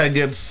Taylor's head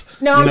gets.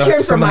 No, I'm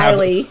cheering for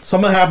Miley.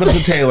 Something happens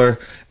to Taylor,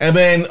 and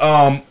then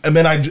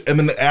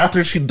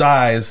after she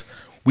dies,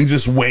 we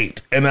just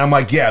wait. And I'm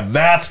like, yeah,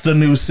 that's the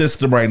new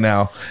system right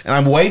now. And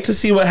I'm wait to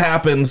see what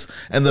happens.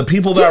 And the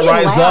people that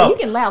rise up, you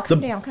get loud. Calm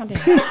down.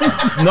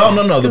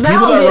 no. The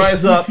people that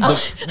rise up,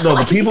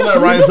 the people that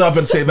rise up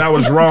and say that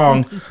was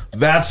wrong,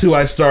 that's who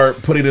I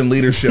start putting in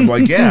leadership.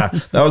 Like, yeah,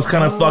 that was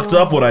kind of fucked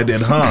up what I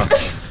did, huh?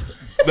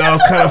 That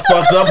was kind of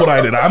fucked up what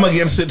I did. I'm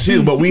against it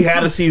too, but we had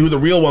to see who the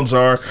real ones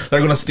are that are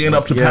going to stand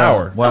up to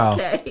power. Wow.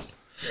 Okay.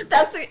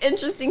 That's an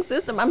interesting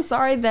system. I'm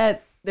sorry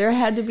that there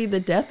had to be the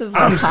death of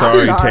I'm pop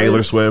sorry, stars.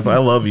 Taylor Swift. I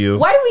love you.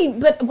 Why do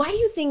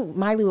you think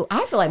Miley would,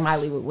 I feel like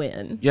Miley would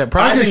win. Yeah,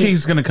 probably because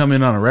she's going to come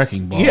in on a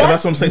wrecking ball. Yeah,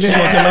 that's what I'm saying. She's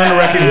going to come in on a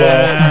wrecking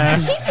ball.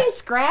 She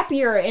seems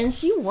scrappier and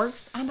she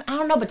works, I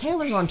don't know, but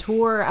Taylor's on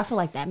tour. I feel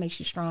like that makes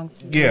you strong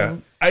too. Yeah.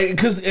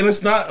 Because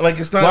it's not.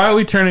 Why are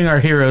we turning our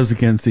heroes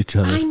against each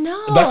other? I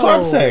know. That's what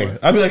I'm saying.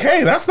 I'd be like,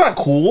 hey, that's not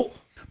cool.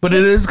 But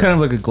it is kind of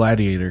like a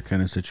gladiator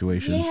kind of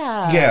situation.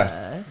 Yeah.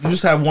 Yeah. You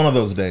just have one of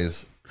those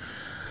days.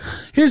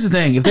 Here's the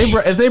thing: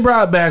 if they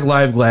brought back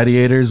live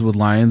gladiators with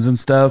lions and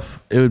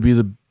stuff, it would be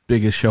the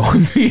biggest show on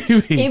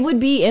TV. It would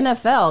be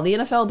NFL. The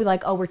NFL would be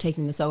like, oh, we're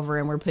taking this over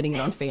and we're putting it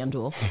on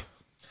FanDuel.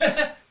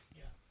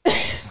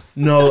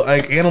 No,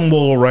 like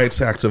animal rights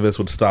activists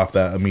would stop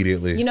that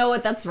immediately. You know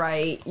what? That's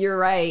right. You're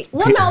right.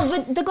 Well, no,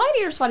 but the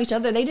gladiators fought each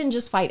other. They didn't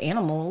just fight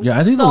animals. Yeah,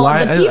 I think So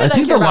I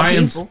think the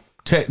lions people.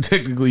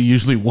 technically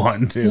usually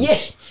won too. Yeah.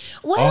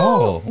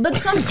 Well, Oh. but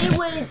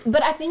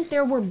I think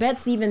there were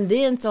bets even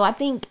then. So I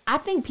think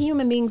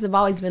human beings have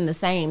always been the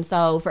same.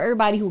 So for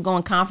everybody who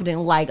going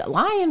confident like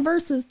lion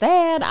versus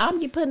that, I'm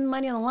putting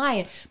money on the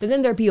lion. But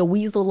then there'd be a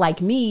weasel like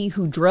me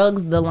who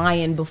drugs the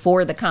lion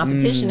before the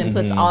competition and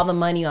puts all the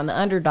money on the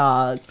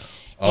underdog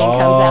and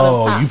comes out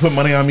on top. You put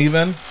money on me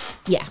then?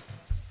 Yeah.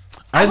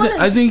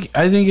 I think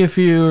if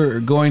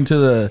you're going to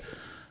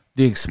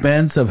the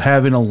expense of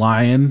having a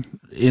lion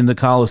in the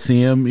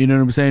Coliseum, you know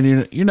what I'm saying?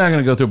 You're not going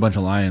to go through a bunch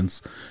of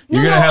lions.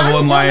 You're going to have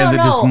one lion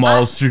that just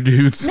mauls through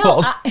dudes.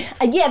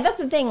 Yeah, that's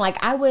the thing.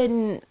 Like I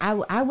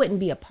wouldn't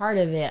be a part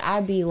of it.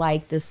 I'd be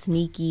like the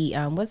sneaky.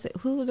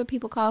 Who do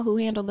people call who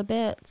handle the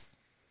bets?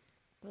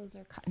 Those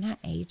are not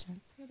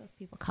agents. What are those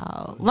people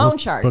called? Loan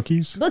sharks.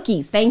 Bookies?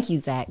 Bookies. Thank you,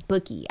 Zach.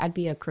 Bookie. I'd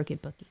be a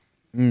crooked bookie.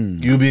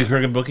 You be a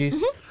crooked bookie?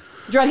 Mm-hmm.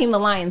 Drugging the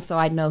lion so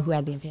I'd know who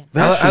had the advantage.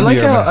 I like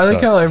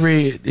how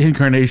every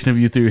incarnation of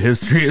you through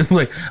history is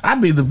like,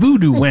 I'd be the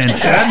voodoo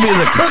wench. I'd be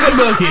the crooked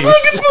bookie.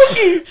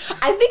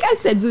 I think I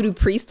said voodoo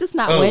priestess,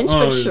 not wench,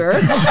 but sure.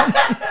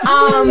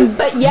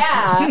 But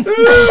yeah.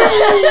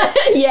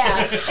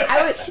 Yeah.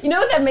 I would. You know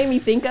what that made me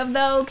think of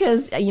though?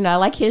 Because I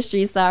like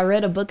history, so I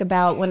read a book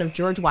about one of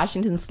George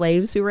Washington's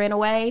slaves who ran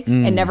away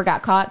and never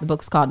got caught. The book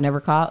was called Never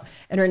Caught,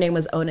 and her name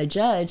was Ona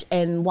Judge.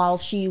 And while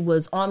she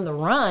was on the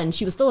run,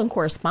 she was still in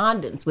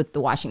correspondence with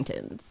the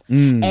Washingtons,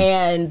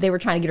 and they were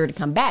trying to get her to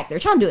come back. They're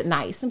trying to do it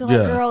nice and be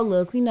like, girl,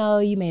 look, we know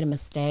you made a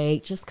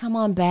mistake, just come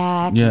on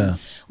back. Yeah,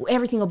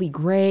 everything will be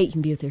great. You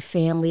can be with your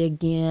family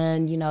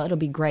again, it'll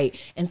be great.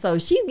 And so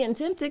she's getting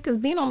tempted because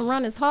being on the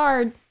run is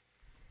hard,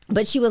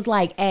 but she was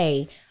like,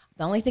 hey,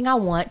 the only thing I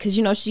want, because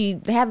she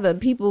had the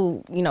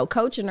people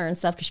coaching her and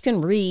stuff because she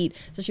couldn't read,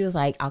 so she was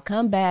like, I'll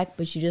come back,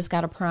 but you just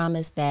got to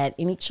promise that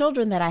any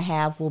children that I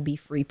have will be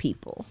free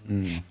people.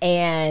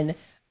 And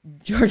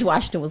George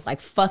Washington was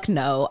like, fuck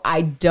no,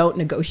 I don't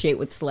negotiate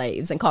with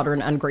slaves, and called her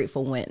an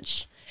ungrateful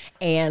wench.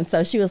 And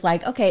so she was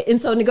like, okay. And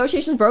so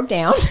negotiations broke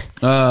down.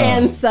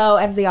 And so,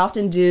 as they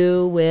often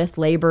do with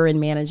labor and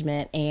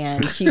management,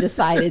 and she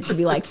decided to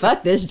be like,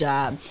 fuck this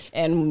job,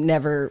 and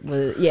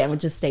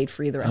just stayed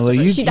free the rest of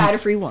her. She died a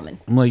free woman.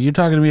 I'm like, you're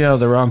talking to me out of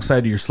the wrong side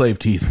of your slave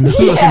teeth.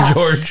 Yeah,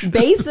 George.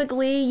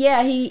 Basically,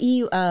 yeah,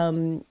 he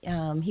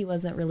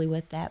wasn't really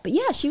with that. But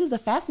yeah, she was a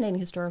fascinating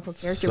historical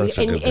character.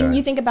 And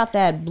you think about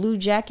that blue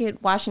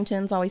jacket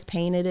Washington's always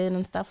painted in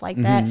and stuff like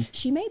that.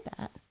 She made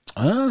that.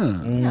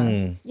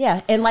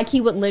 Yeah. And like he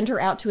would lend her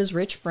out to his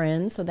rich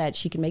friends so that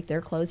she could make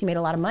their clothes. He made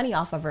a lot of money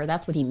off of her.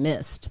 That's what he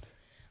missed,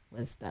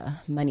 was the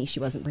money she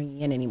wasn't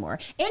bringing in anymore.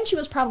 And she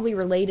was probably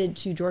related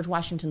to George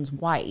Washington's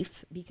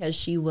wife because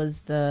she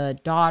was the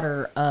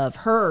daughter of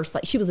her.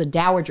 She was a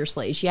dowager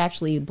slave. She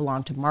actually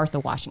belonged to Martha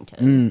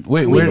Washington.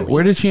 Wait,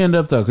 where did she end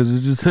up though? Because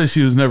it just says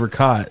she was never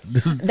caught.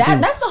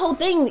 That's the whole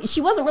thing.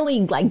 She wasn't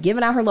really like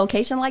giving out her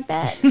location like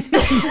that.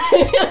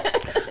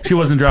 She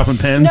wasn't dropping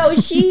pins? No,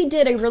 she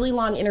did a really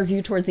long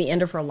interview towards the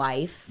end of her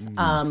life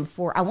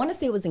for, I want to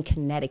say it was in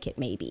Connecticut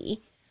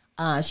maybe.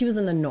 She was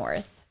in the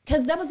North.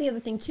 Because that was the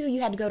other thing, too.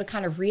 You had to go to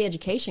kind of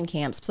re-education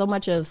camps. So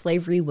much of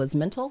slavery was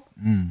mental.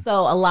 So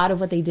a lot of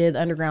what they did,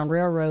 the Underground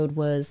Railroad,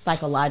 was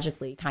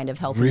psychologically kind of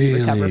helping you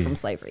recover from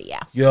slavery.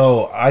 Yeah.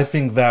 Yo, I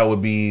think that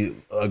would be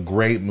a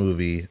great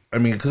movie. I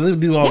mean, because they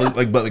do all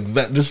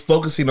that, just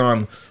focusing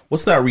on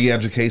what's that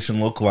re-education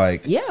look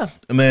like. Yeah.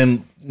 And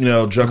then,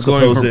 juxtapose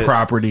going from it.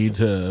 property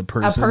to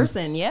person. A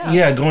person, yeah.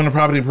 Yeah, going to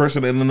property to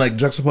person, and then like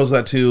juxtapose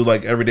that to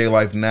like everyday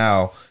life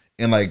now,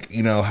 and like,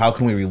 how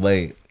can we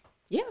relate?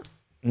 Yeah.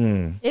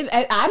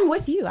 I'm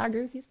with you. I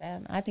agree with you,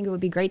 Stan. I think it would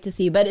be great to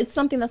see, but it's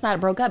something that's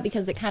not broke up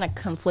because it kind of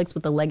conflicts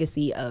with the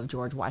legacy of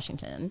George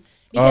Washington,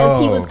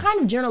 because he was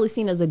kind of generally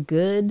seen as a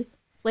good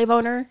slave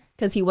owner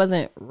because he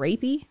wasn't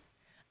rapey,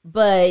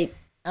 but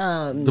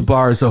The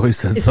bar is always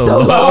set it's so so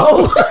low.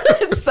 low.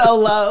 It's so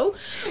low.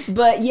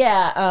 But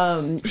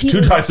yeah, Two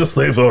types of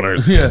slave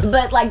owners. Yeah.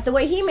 but like the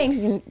way he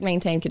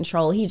maintained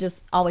control, he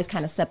just always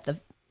kind of kept the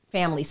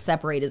family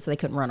separated so they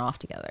couldn't run off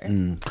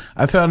together.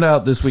 I found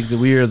out this week that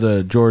we are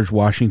the George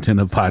Washington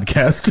of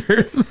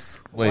podcasters.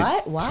 Wait,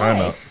 What? Why?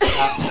 time out.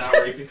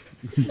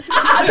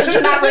 Because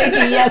you're not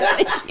rapey. Yes,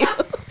 thank you.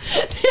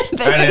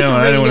 I didn't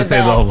want to say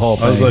the whole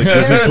thing. I was like, There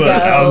did they we put go.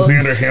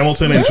 Alexander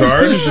Hamilton in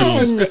charge?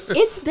 Listen,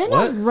 it's been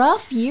a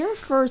rough year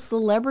for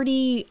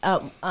celebrity.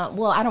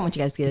 Well, I don't want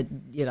you guys to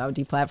get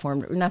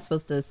deplatformed. We're not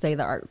supposed to say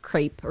the art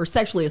crepe or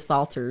sexually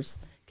assaulters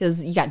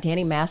because you got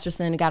Danny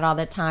Masterson who got all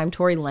that time.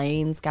 Tory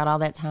Lanez got all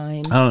that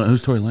time. I don't know.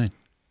 Who's Tory Lane?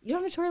 You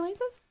don't know who Tory Lanez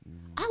is?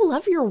 I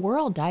love your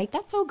world, Dyke.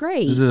 That's so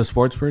great. Is it a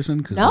sports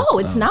person? No,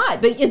 it's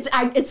not. But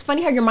it's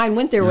funny how your mind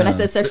went there when I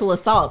said sexual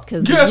assault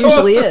because it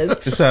usually is.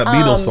 It's that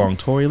Beatles song,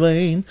 Tory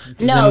Lane.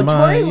 is No, in my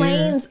Tory ear.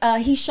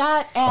 Lanez, he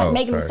shot at Oh,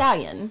 Megan Thee sorry.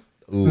 Stallion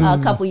a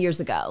couple years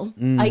ago.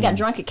 He got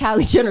drunk at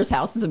Kylie Jenner's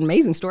house. It's an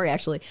amazing story,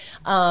 actually.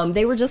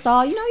 They were just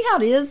all, how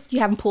it is. You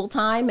having pool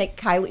time at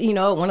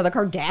Kylie, one of the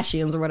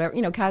Kardashians or whatever.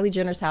 Kylie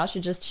Jenner's house.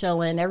 You're just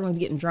chilling. Everyone's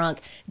getting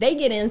drunk. They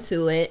get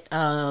into it.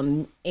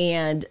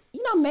 And,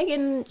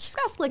 Megan, she's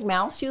got a slick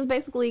mouth. She was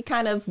basically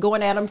kind of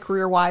going at him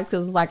career-wise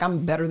because it's like,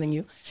 I'm better than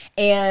you.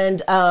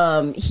 And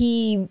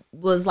he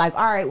was like,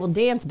 all right, well,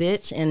 dance,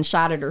 bitch, and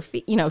shot at her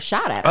feet,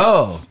 shot at her.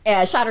 Oh.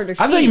 Shot at her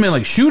feet. I thought you meant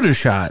like shoot a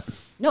shot.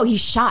 No, he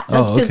shot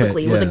Oh, okay,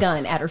 physically with a yeah.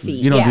 gun at her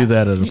feet. You don't Yeah. do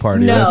that at a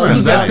party. No, you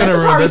don't. that's That's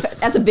gonna a party. ruin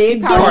That's a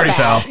big party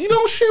foul. You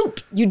don't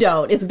shoot. You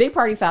don't. It's a big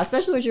party foul,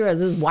 especially with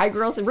this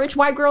rich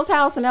white girl's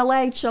house in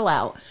LA. Chill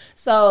out.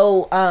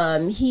 So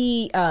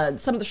he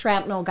some of the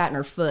shrapnel got in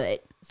her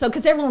foot. So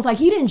because everyone's like,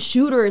 he didn't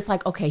shoot her. It's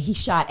like, okay, he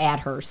shot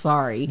at her.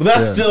 Sorry. But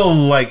that's still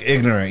like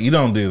ignorant. You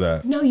don't do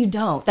that. No, you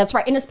don't. That's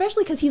right. And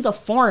especially because he's a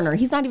foreigner.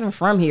 He's not even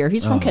from here.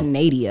 He's from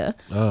Canada.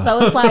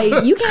 So it's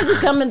like, you can't just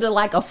come into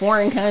like a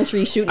foreign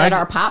country shooting at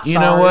our pop stars. You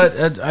know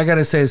what? I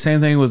gotta say the same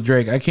thing with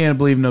Drake. I can't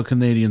believe no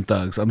Canadian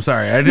thugs. I'm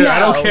sorry. I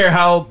don't care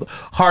how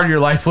hard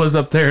your life was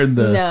up there in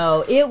the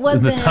No, it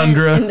wasn't in the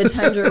tundra. In the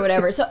tundra or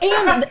whatever. So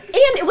and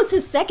it was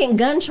his second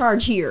gun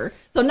charge here.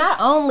 So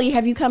not only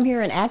have you come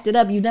here and acted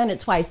up, you've done it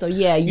twice. So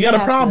yeah, You got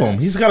a problem.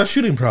 He's got a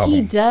shooting problem.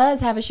 He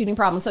does have a shooting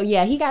problem. So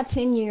yeah, he got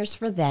 10 years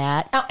for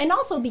that. And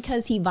also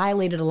because he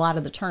violated a lot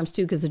of the terms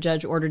too, because the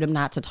judge ordered him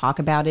not to talk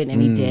about it,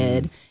 and he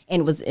did.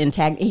 And it was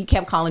he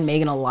kept calling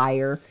Megan a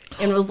liar.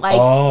 And was like,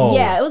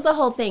 yeah, it was a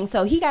whole thing.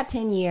 So he got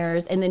 10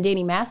 years. And then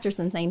Danny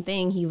Masterson, same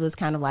thing. He was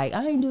kind of like,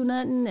 I ain't do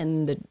nothing.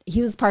 And he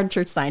was part of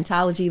Church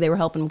Scientology. They were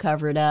helping him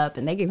cover it up,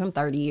 and they gave him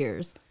 30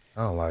 years.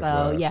 I don't like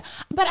So that. yeah,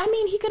 but I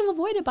mean, he could have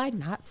avoided by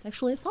not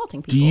sexually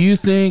assaulting people. Do you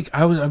think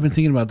I've been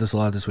thinking about this a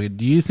lot this week?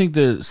 Do you think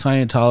that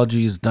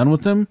Scientology is done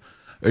with him,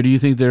 or do you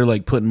think they're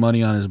like putting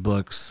money on his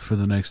books for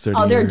the next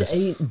 30 they're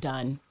years?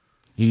 done.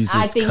 He's just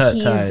I think cut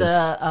he's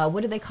ties.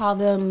 what do they call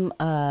them?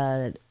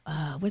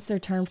 What's their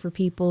term for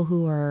people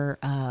who are?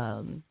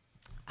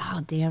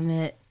 Oh damn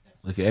it!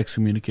 Like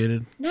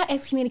excommunicated. Not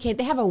excommunicated.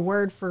 They have a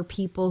word for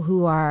people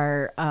who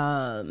are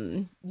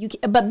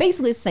but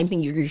basically it's the same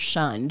thing. You're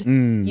shunned.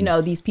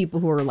 These people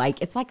who are like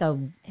it's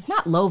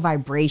not low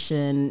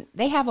vibration.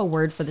 They have a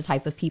word for the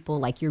type of people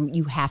like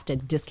you have to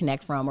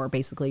disconnect from, or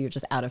basically you're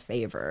just out of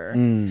favor.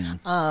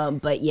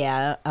 But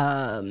yeah,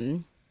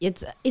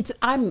 it's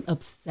I'm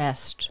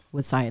obsessed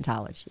with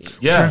Scientology.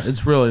 Yeah,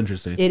 it's real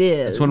interesting. It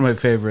is. It's one of my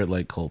favorite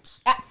like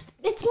cults.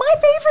 It's my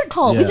favorite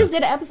cult. We Yeah. just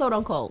did an episode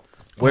on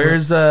cults.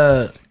 Where's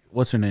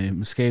what's her name?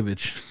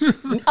 Miscavige.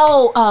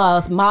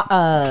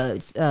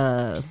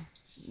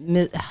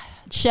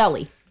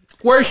 Shelly.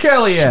 Where's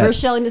Shelly at? Where's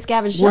Shelly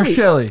Miscavige? Where's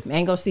Shelly?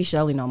 Man, go see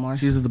Shelly no more.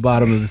 She's at the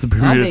bottom of the I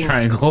Bermuda think-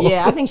 Triangle.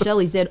 Yeah, I think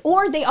Shelly's dead.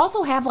 Or they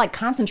also have like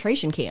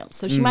concentration camps.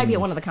 So she might be at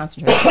one of the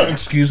concentration camps.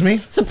 Excuse me?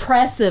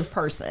 Suppressive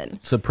person.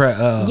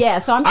 Yeah,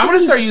 So I'm going sure to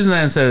he- start using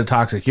that instead of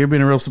toxic. You're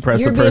being a real suppressive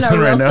You're being person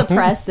a real right now.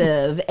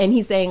 suppressive. And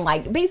he's saying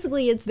like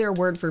basically it's their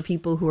word for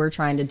people who are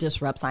trying to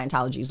disrupt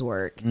Scientology's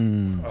work.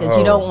 Because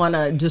you don't want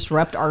to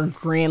disrupt our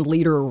grand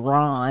leader,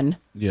 Ron.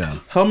 Yeah.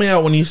 Help me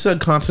out. When you said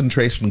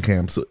concentration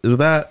camps, is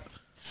that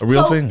a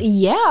real thing?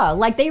 Yeah,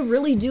 like they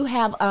really do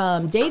have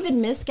David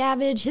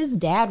Miscavige, his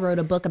dad wrote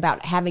a book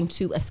about having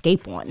to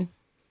escape one.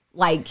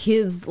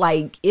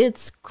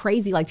 It's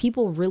crazy. Like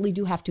people really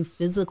do have to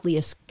physically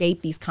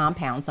escape these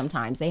compounds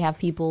sometimes. They have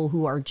people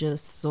who are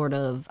just sort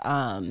of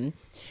one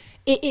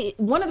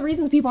of the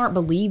reasons people aren't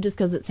believed is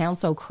because it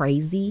sounds so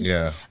crazy.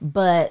 Yeah.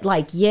 But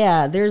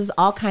there's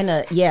all kind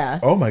of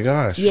Oh my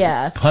gosh.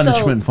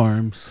 Punishment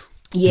farms.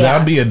 Yeah.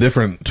 That'd be a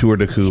different tour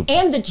de Coop.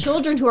 And the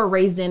children who are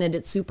raised in it,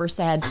 it's super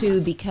sad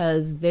too,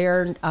 because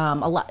they're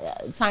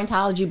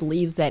Scientology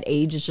believes that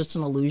age is just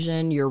an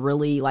illusion. You're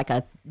really like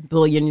a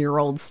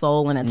billion-year-old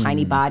soul in a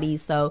tiny body.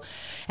 So,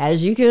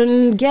 as you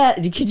can get,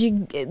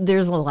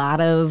 there's a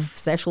lot of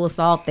sexual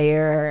assault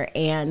there,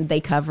 and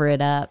they cover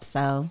it up.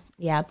 So,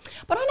 Yeah.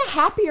 But on a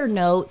happier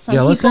note, some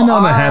Yeah, let's people end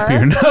on a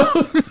happier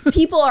note.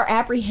 people are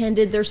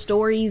apprehended. Their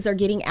stories are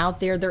getting out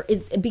there.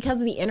 It's because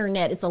of the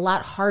internet. It's a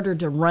lot harder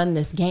to run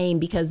this game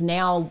because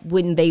now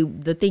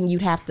the thing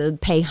you'd have to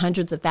pay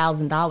hundreds of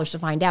 $1,000s to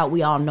find out.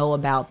 We all know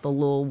about the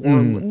little,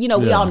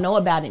 we all know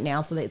about it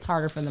now, so that it's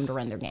harder for them to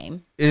run their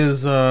game.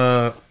 Is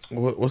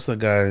what's the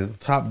guy?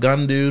 Top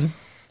Gun dude.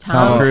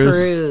 Tom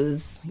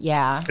Cruise.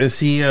 Yeah. Is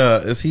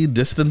he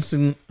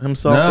distancing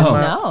himself from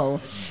that?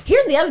 No.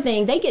 Here's the other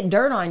thing. They get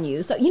dirt on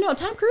you. So,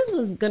 Tom Cruise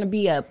was going to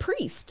be a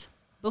priest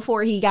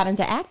before he got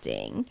into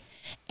acting.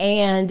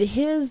 And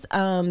his,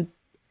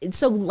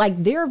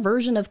 their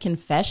version of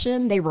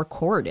confession, they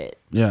record it.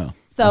 Yeah.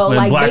 So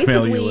And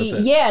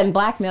basically, and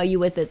blackmail you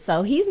with it.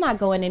 So he's not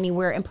going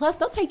anywhere. And plus,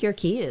 they'll take your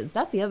kids.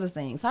 That's the other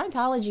thing.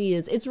 Scientology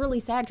it's really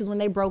sad because when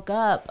they broke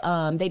up,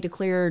 they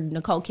declared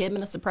Nicole Kidman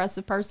a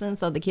suppressive person.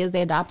 So the kids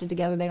they adopted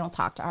together, they don't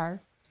talk to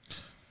her.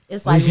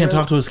 It's he can't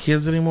talk to his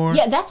kids anymore?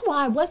 Yeah, that's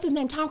why, what's his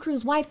name? Tom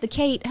Cruise's wife, the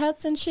Kate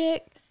Hudson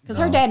chick, because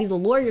her daddy's a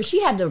lawyer.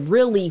 She had to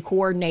really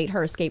coordinate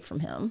her escape from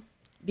him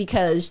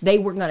because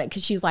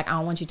because she's like, I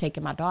don't want you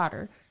taking my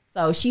daughter.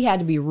 So she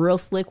had to be real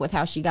slick with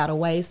how she got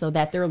away so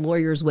that their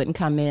lawyers wouldn't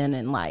come in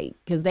and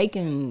because they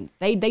do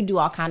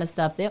all kind of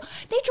stuff. They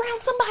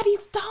drowned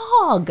somebody's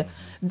dog.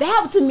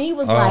 That to me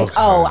was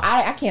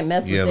I can't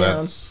mess with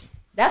them.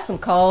 That's some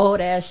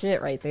cold ass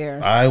shit right there.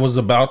 I was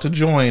about to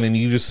join and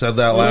you just said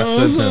that last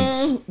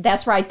sentence.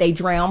 That's right. They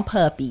drown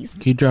puppies.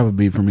 Can you drop a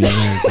beat for me?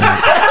 That's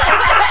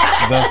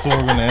what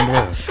we're going to end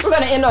with. We're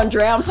going to end on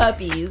drowned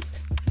puppies.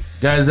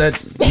 Guys,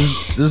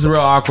 this is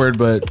real awkward,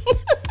 but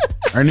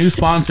our new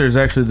sponsor is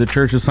actually the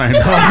Church of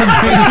Scientology.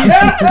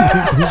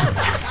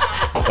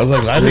 I was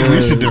like, I think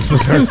we should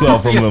distance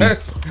ourselves from them.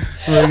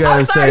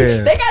 I'm sorry.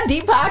 They got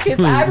deep pockets.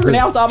 I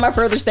renounce all my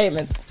further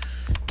statements.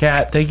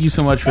 Kat, thank you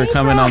so much for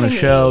coming on the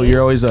show.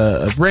 You're always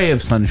a ray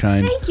of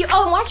sunshine. Thank you.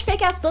 Oh, and watch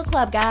Fake Ass Book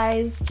Club,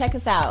 guys. Check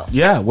us out.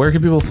 Yeah, where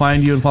can people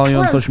find you and follow you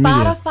on social media?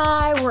 We're on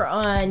Spotify. We're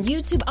on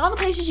YouTube. All the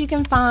places you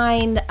can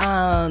find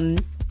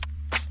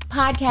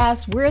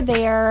podcasts. We're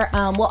there.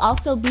 We'll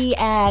also be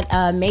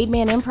at Made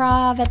Man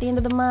Improv at the end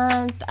of the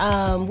month.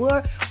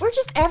 We're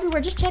just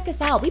everywhere. Just check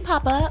us out. We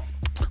pop up.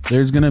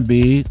 There's gonna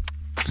be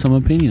some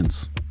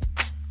opinions.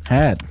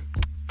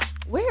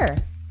 Where?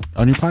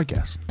 On your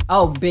podcast.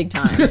 Oh, big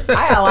time.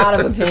 I got a lot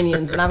of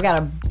opinions, and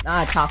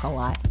I talk a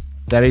lot.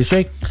 That is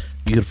Shake.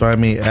 You can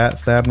find me at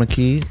FAB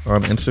McKee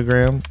on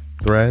Instagram,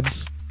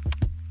 Threads.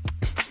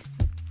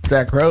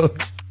 Zach Rowe.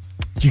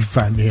 You can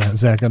find me at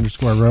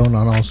Zach_Roan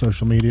on all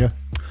social media.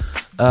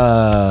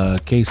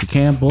 Casey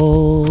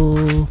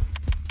Campbell.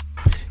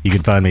 You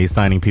can find me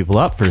signing people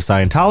up for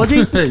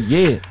Scientology.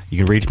 Yeah. You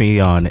can reach me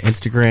on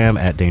Instagram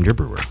at Danger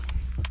Brewer.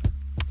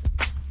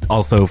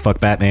 Also, fuck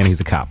Batman,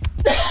 he's a cop.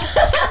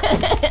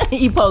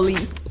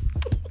 Police.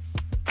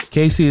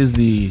 Casey is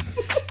the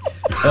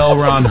L.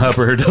 Ron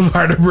Hubbard of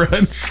Heart of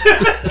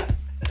Brunch.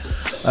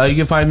 You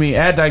can find me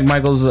at Dyke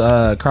Michaels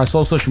across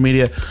all social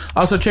media.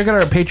 Also, check out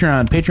our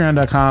Patreon,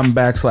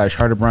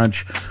 patreon.com/Heart of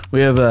Brunch. We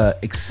have an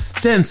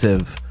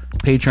extensive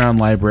Patreon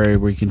library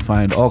where you can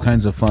find all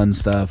kinds of fun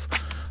stuff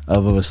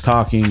of us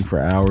talking for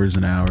hours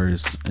and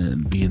hours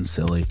and being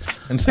silly.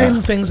 And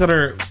saying things that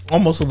are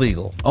almost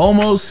illegal.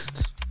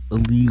 Almost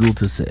illegal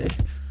to say.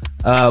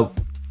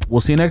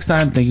 We'll see you next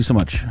time. Thank you so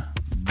much.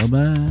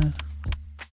 Bye-bye.